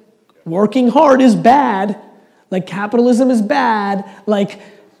think working hard is bad, like capitalism is bad, like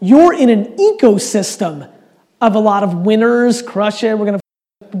you're in an ecosystem of a lot of winners, crush it, we're gonna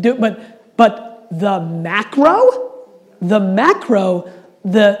do it, but the macro, the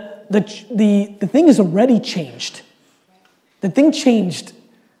thing is already changed. The thing's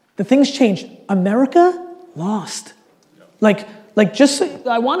changed. America lost. Like just so,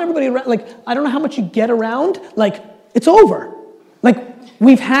 I want everybody around, like, I don't know how much you get around, like, it's over. Like,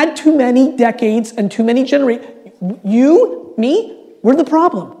 we've had too many decades and too many generations. You, me, we're the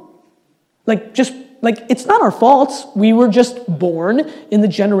problem. It's not our faults. We were just born in the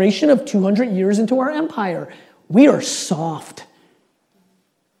generation of 200 years into our empire. We are soft.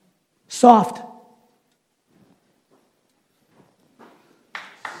 Soft.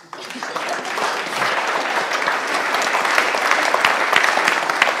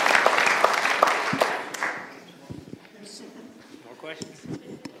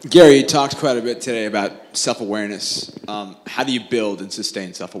 Gary, you talked quite a bit today about self-awareness. How do you build and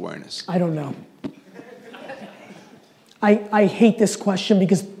sustain self-awareness? I don't know. I hate this question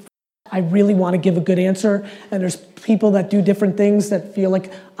because I really want to give a good answer, and there's people that do different things that feel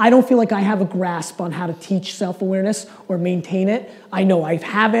like, I don't feel like I have a grasp on how to teach self-awareness or maintain it. I know I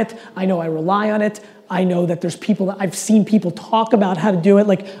have it. I know I rely on it. I know that there's people that I've seen people talk about how to do it.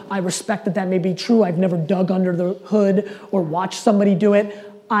 Like, I respect that may be true. I've never dug under the hood or watched somebody do it.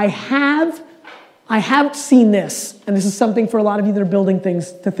 I have seen this, and this is something for a lot of you that are building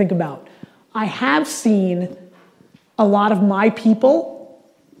things to think about. I have seen a lot of my people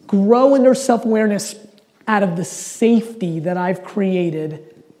grow in their self-awareness out of the safety that I've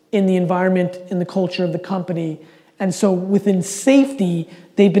created in the environment, in the culture of the company. And so within safety,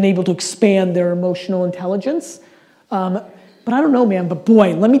 they've been able to expand their emotional intelligence. But I don't know, man, but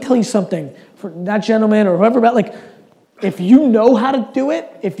boy, let me tell you something. For that gentleman or whoever, like, if you know how to do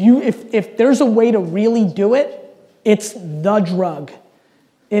it, if there's a way to really do it, it's the drug.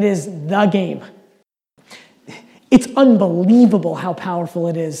 It is the game. It's unbelievable how powerful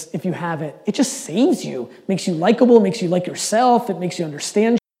it is if you have it. It just saves you, makes you likable, makes you like yourself, it makes you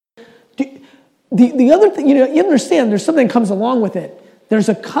understand. The other thing, you understand there's something that comes along with it. There's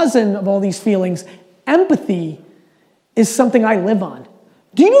a cousin of all these feelings. Empathy is something I live on.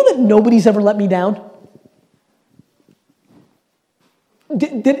 Do you know that nobody's ever let me down?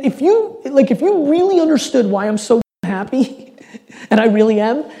 If you really understood why I'm so happy, and I really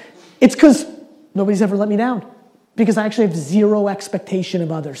am, it's because nobody's ever let me down. Because I actually have zero expectation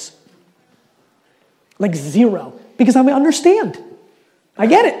of others. Like zero. Because I understand. I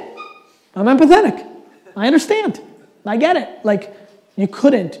get it. I'm empathetic. I understand. I get it. Like, you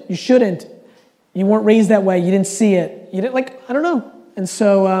couldn't, you shouldn't, you weren't raised that way, you didn't see it. You didn't, I don't know. And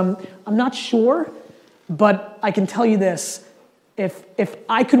so I'm not sure, but I can tell you this. If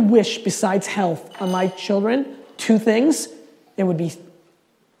I could wish besides health on my children, two things, it would be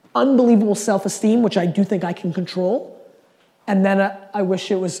unbelievable self-esteem, which I do think I can control. And then I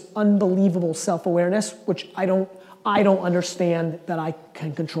wish it was unbelievable self-awareness, which I I don't understand that I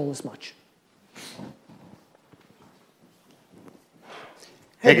can control as much.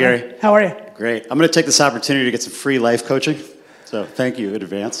 Hey, Gary. How are you? Great. I'm going to take this opportunity to get some free life coaching. So thank you in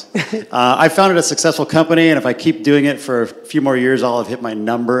advance. I founded a successful company, and if I keep doing it for a few more years, I'll have hit my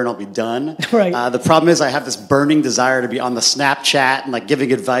number and I'll be done. Right. The problem is I have this burning desire to be on the Snapchat and like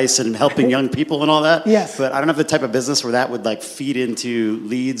giving advice and helping young people and all that. Yes. But I don't have the type of business where that would like feed into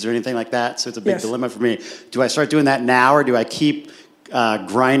leads or anything like that. So it's a big dilemma for me. Do I start doing that now, or do I keep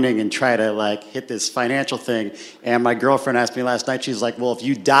grinding and try to like hit this financial thing? And my girlfriend asked me last night, she's like, well, if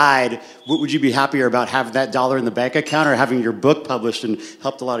you died, what would you be happier about, having that dollar in the bank account or having your book published and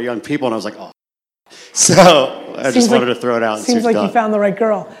helped a lot of young people? And I was like, oh. So I just wanted to throw it out. And Seems like you found the right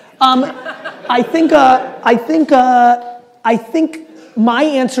girl. I think my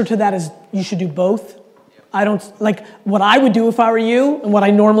answer to that is you should do both. I don't, like, what I would do if I were you, and what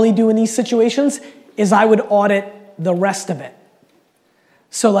I normally do in these situations, is I would audit the rest of it.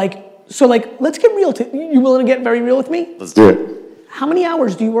 So like, let's get real. You willing to get very real with me? Let's do it. How many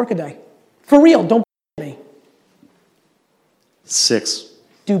hours do you work a day? For real, don't me. 6.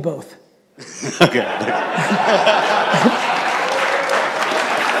 Do both. Okay.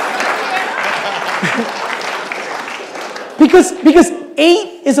 because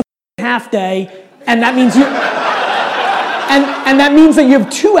 8 is a half day, and that means and that means that you have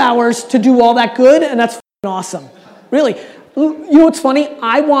 2 hours to do all that good, and that's awesome. Really. You know what's funny?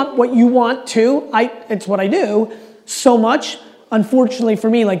 I want what you want too. It's what I do so much. Unfortunately for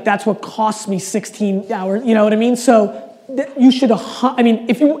me, like that's what costs me 16 hours. You know what I mean? So you should. I mean,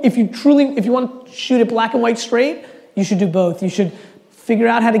 if you want to shoot it black and white straight, you should do both. You should figure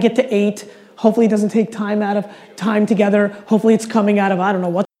out how to get to 8. Hopefully, it doesn't take time together. Hopefully, it's coming out of I don't know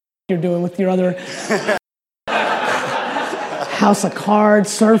what you're doing with your other house of cards,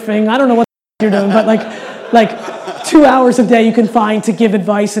 surfing. I don't know what you're doing, but like 2 hours a day you can find to give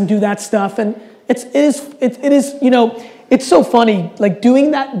advice and do that stuff. And it is, you know, it's so funny, like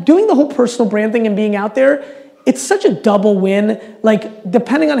doing the whole personal brand thing and being out there, it's such a double win. Like,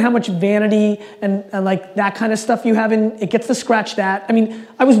 depending on how much vanity and like that kind of stuff you have in, it gets to scratch that. I mean,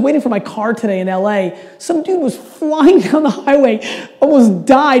 I was waiting for my car today in LA. Some dude was flying down the highway, almost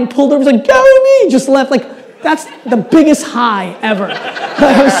died, pulled over, was like, go to me, just left. Like, that's the biggest high ever.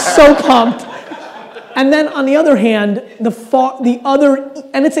 I was so pumped. And then on the other hand,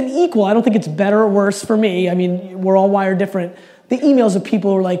 and it's an equal, I don't think it's better or worse for me. I mean, we're all wired different. The emails of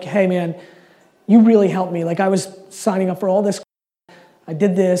people who are like, hey man, you really helped me. Like I was signing up for all this, I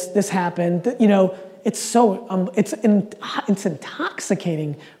did this happened. You know, it's so, it's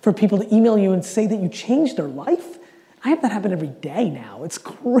intoxicating for people to email you and say that you changed their life. I have that happen every day now. It's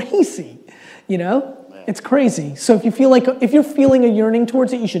crazy, you know? It's crazy. So if you're feeling a yearning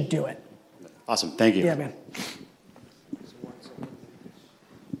towards it, you should do it. Awesome, thank you. Yeah, man.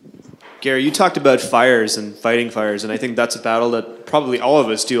 Gary, you talked about fires and fighting fires, and I think that's a battle that probably all of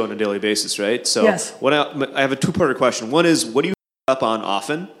us do on a daily basis, right? So yes. I have a two-parter question. One is, what do you up on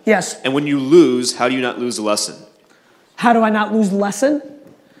often? Yes. And when you lose, how do you not lose a lesson? How do I not lose the lesson?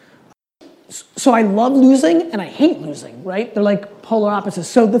 So I love losing and I hate losing, right? They're like polar opposites.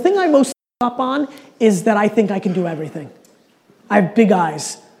 So the thing I most up on is that I think I can do everything. I have big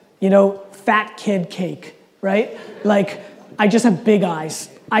eyes, you know, fat kid cake, right? Like, I just have big eyes.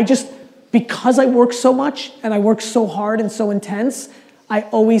 Because I work so much and I work so hard and so intense, I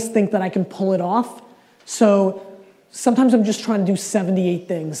always think that I can pull it off. So sometimes I'm just trying to do 78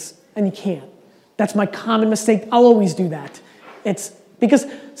 things and you can't. That's my common mistake. I'll always do that. It's because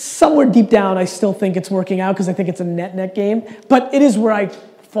somewhere deep down I still think it's working out because I think it's a net game, but it is where I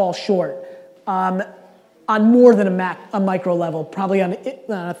fall short. On more than a micro level, probably on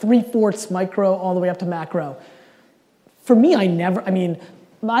 3/4 micro all the way up to macro. For me, I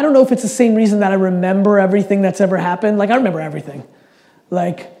don't know if it's the same reason that I remember everything that's ever happened. Like, I remember everything.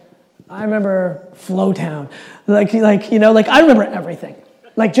 Like, I remember Flowtown. Like, you know, like, I remember everything.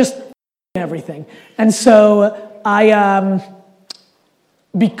 Like, just everything. And so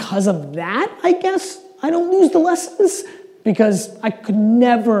because of that, I guess, I don't lose the lessons because I could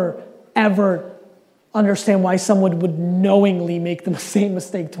never, ever understand why someone would knowingly make the same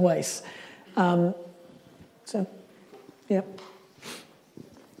mistake twice. So, yeah.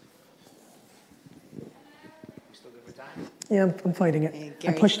 Yeah, I'm fighting it. Hey,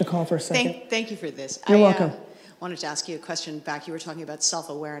 Gary, I pushed the call for a second. Thank you for this. You're welcome. Wanted to ask you a question back. You were talking about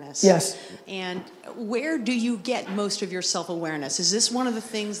self-awareness. Yes. And where do you get most of your self-awareness? Is this one of the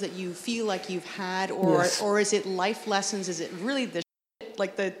things that you feel like you've had, or Yes. or is it life lessons? Is it really the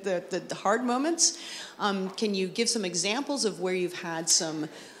hard moments? Can you give some examples of where you've had some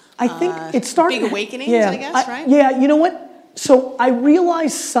I think it started. Big awakenings, I guess, right? Yeah, you know what? So I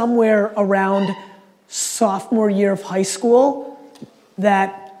realized somewhere around sophomore year of high school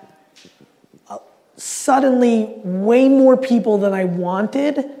that suddenly way more people than I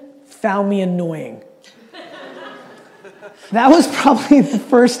wanted found me annoying. That was probably the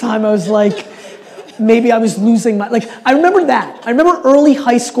first time I was like, maybe I was losing my, like, I remember that. I remember early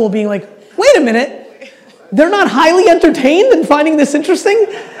high school being like, wait a minute, they're not highly entertained and finding this interesting?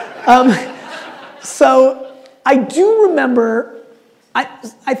 So I do remember,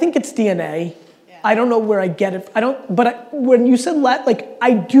 I think it's DNA. I don't know where I get it. When you said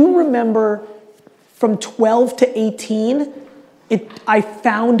I do remember from 12 to 18, I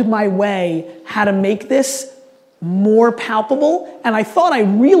found my way how to make this more palpable, and I thought I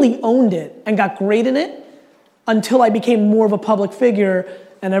really owned it and got great in it until I became more of a public figure,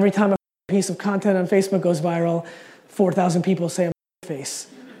 and every time a piece of content on Facebook goes viral, 4,000 people say I'm face.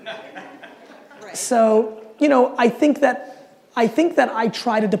 Right. So, I think that I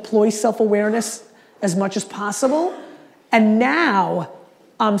try to deploy self-awareness as much as possible, and now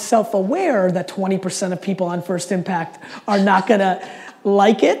I'm self-aware that 20% of people on First Impact are not gonna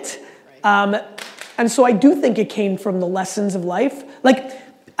like it. And so I do think it came from the lessons of life. Like,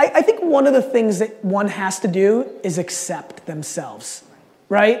 I think one of the things that one has to do is accept themselves,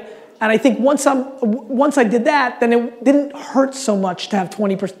 right? And I think once I did that, then it didn't hurt so much to have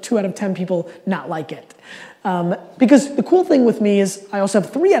 2 out of 10 people not like it. Because the cool thing with me is I also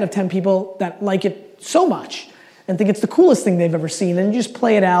have 3 out of 10 people that like it so much and think it's the coolest thing they've ever seen. And you just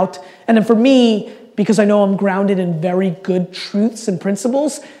play it out. And then for me, because I know I'm grounded in very good truths and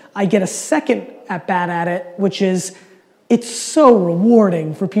principles, I get a second at bat at it, which is it's so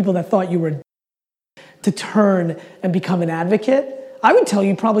rewarding for people that thought you were to turn and become an advocate. I would tell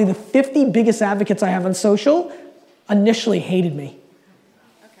you probably the 50 biggest advocates I have on social initially hated me.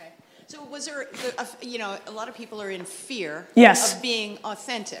 Okay. So was there, a lot of people are in fear Yes. of being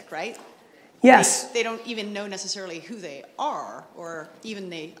authentic, right? Yes. They don't even know necessarily who they are, or even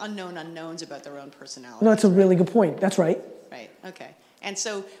the unknown unknowns about their own personality. No, that's a really good point. That's right. Right, okay. And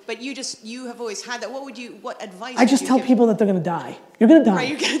so, but you have always had that. What advice I just tell people that they're going to die. You're going to die. Right,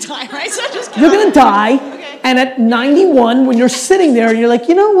 you're going to die, right? So just You're going to die, okay. And at 91, when you're sitting there, you're like,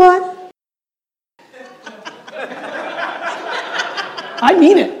 you know what? I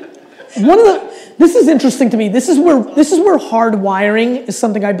mean it. This is interesting to me. This is where hard wiring is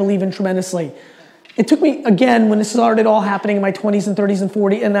something I believe in tremendously. It took me, again, when this started all happening in my 20s and 30s and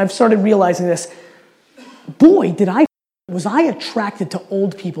 40s, and I've started realizing this. Boy, was I attracted to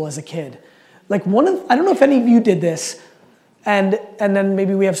old people as a kid. Like I don't know if any of you did this, and then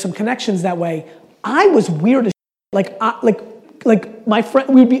maybe we have some connections that way. I was weird as like my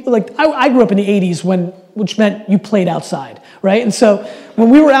friend, we'd be like, I grew up in the 80s which meant you played outside, right? And so when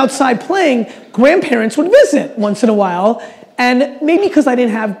we were outside playing, grandparents would visit once in a while, and maybe because I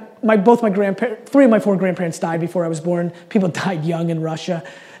didn't have 3 of my 4 grandparents died before I was born. People died young in Russia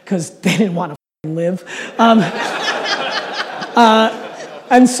because they didn't want to live.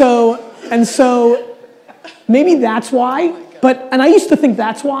 And so maybe that's why, and I used to think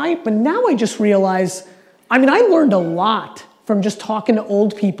that's why, but now I just realize, I learned a lot from just talking to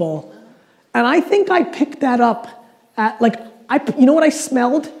old people, and I think I picked that up you know what I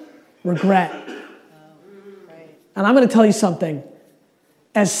smelled? Regret. And I'm gonna tell you something,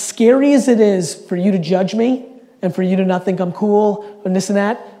 as scary as it is for you to judge me, and for you to not think I'm cool, and this and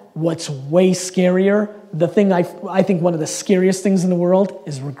that, what's way scarier, the thing I think one of the scariest things in the world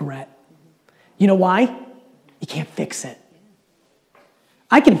is regret. You know why? You can't fix it.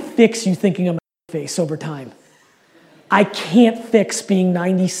 I can fix you thinking I'm a face over time. I can't fix being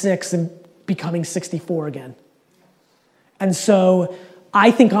 96 and becoming 64 again. And so I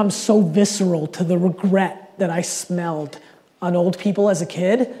think I'm so visceral to the regret that I smelled on old people as a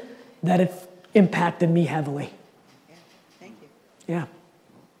kid that it impacted me heavily. Yeah, thank you. Yeah.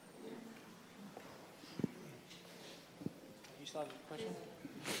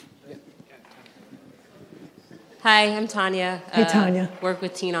 Hi, I'm Tanya. Hey, Tanya. Work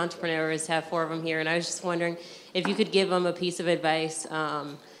with teen entrepreneurs, have 4 of them here, and I was just wondering if you could give them a piece of advice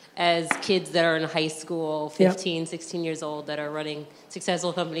as kids that are in high school, 15, 16 years old, that are running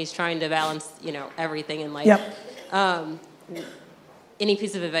successful companies, trying to balance, everything in life. Yep. Any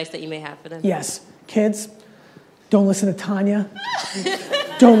piece of advice that you may have for them? Yes. Kids, don't listen to Tanya.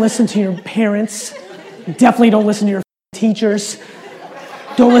 Don't listen to your parents. Definitely don't listen to your teachers.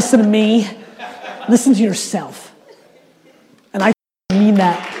 Don't listen to me. Listen to yourself. And I mean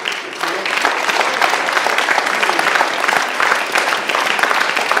that.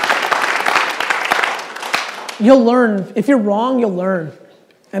 You'll learn. If you're wrong, you'll learn.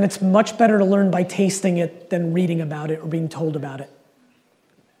 And it's much better to learn by tasting it than reading about it or being told about it.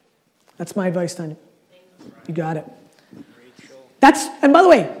 That's my advice, Tanya. You got it. And by the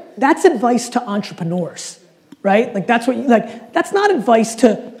way, that's advice to entrepreneurs, right? Like that's not advice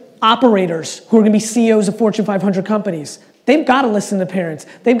to operators who are going to be CEOs of Fortune 500 companies. They've got to listen to parents.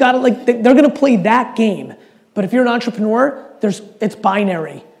 They've got to they're going to play that game. But if you're an entrepreneur, it's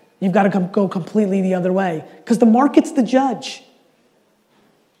binary. You've got to go completely the other way because the market's the judge.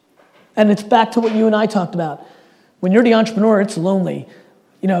 And it's back to what you and I talked about. When you're the entrepreneur, it's lonely.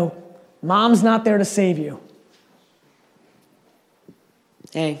 Mom's not there to save you.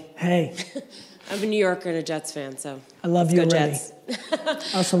 Hey. Hey. I'm a New Yorker and a Jets fan, so I love you already. Jets.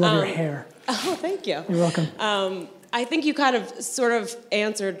 I also love your hair. Oh, thank you. You're welcome. I think you kind of sort of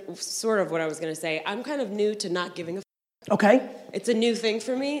answered sort of what I was going to say. I'm kind of new to not giving a Okay. It's a new thing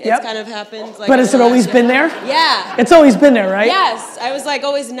for me. Yep. It's kind of happened. But has it always been there? Yeah. It's always been there, right? Yes. I was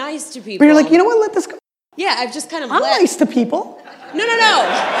always nice to people. But you're like, you know what, let this go. Yeah, I've just kind of I'm nice to people. No.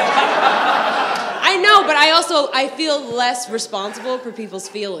 I know, but I feel less responsible for people's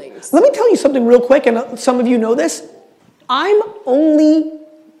feelings. Let me tell you something real quick, and some of you know this. I'm only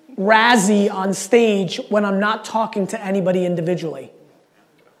razzy on stage when I'm not talking to anybody individually.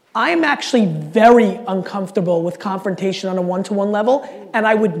 I am actually very uncomfortable with confrontation on a one-to-one level, and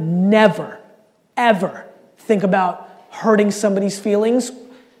I would never, ever think about hurting somebody's feelings.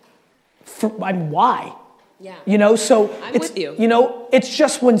 Why? Yeah. So I'm it's, with you. It's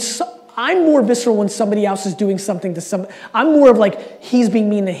just when I'm more visceral when somebody else is doing something to somebody. I'm more of he's being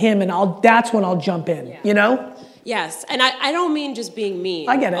mean to him, and that's when I'll jump in. Yes, and I don't mean just being mean.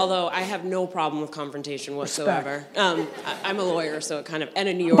 I get it. Although I have no problem with confrontation whatsoever. I'm a lawyer, so it kind of, and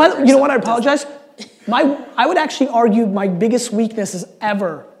a New Yorker. But you know what? I apologize. I would actually argue my biggest weaknesses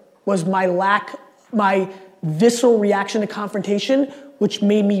ever was my visceral reaction to confrontation, which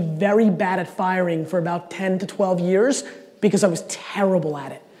made me very bad at firing for about 10 to 12 years because I was terrible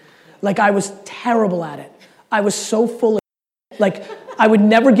at it. I was terrible at it. I was so full of I would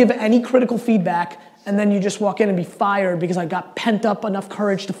never give any critical feedback. And then you just walk in and be fired because I got pent up enough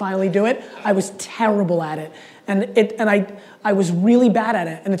courage to finally do it. I was terrible at it. And I was really bad at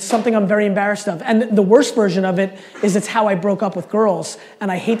it. And it's something I'm very embarrassed of. And the worst version of it is it's how I broke up with girls.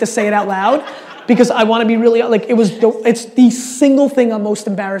 And I hate to say it out loud because I want to be really, it's the single thing I'm most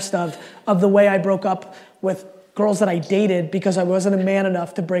embarrassed of the way I broke up with girls that I dated because I wasn't a man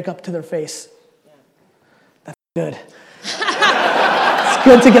enough to break up to their face. That's good.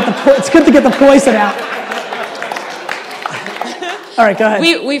 It's good to get the poison out. All right, go ahead.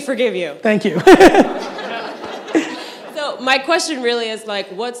 We forgive you. Thank you. So my question really is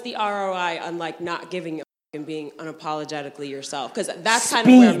what's the ROI on not giving a and being unapologetically yourself? Because that's kind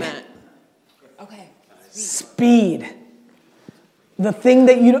of where I'm at. Okay. Speed. The thing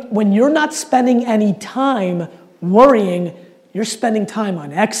that when you're not spending any time worrying, you're spending time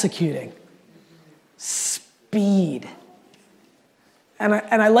on executing. Speed. And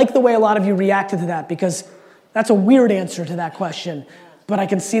I like the way a lot of you reacted to that because that's a weird answer to that question. But I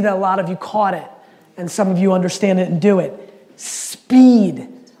can see that a lot of you caught it and some of you understand it and do it. Speed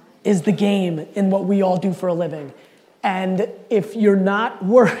is the game in what we all do for a living. And if you're not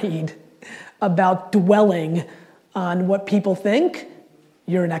worried about dwelling on what people think,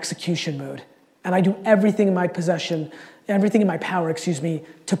 you're in execution mode. And I do everything in my power,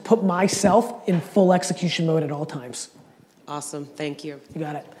 to put myself in full execution mode at all times. Awesome. Thank you. You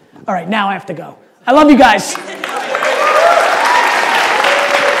got it. All right, now I have to go. I love you guys. Thank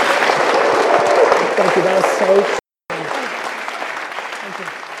you. That was so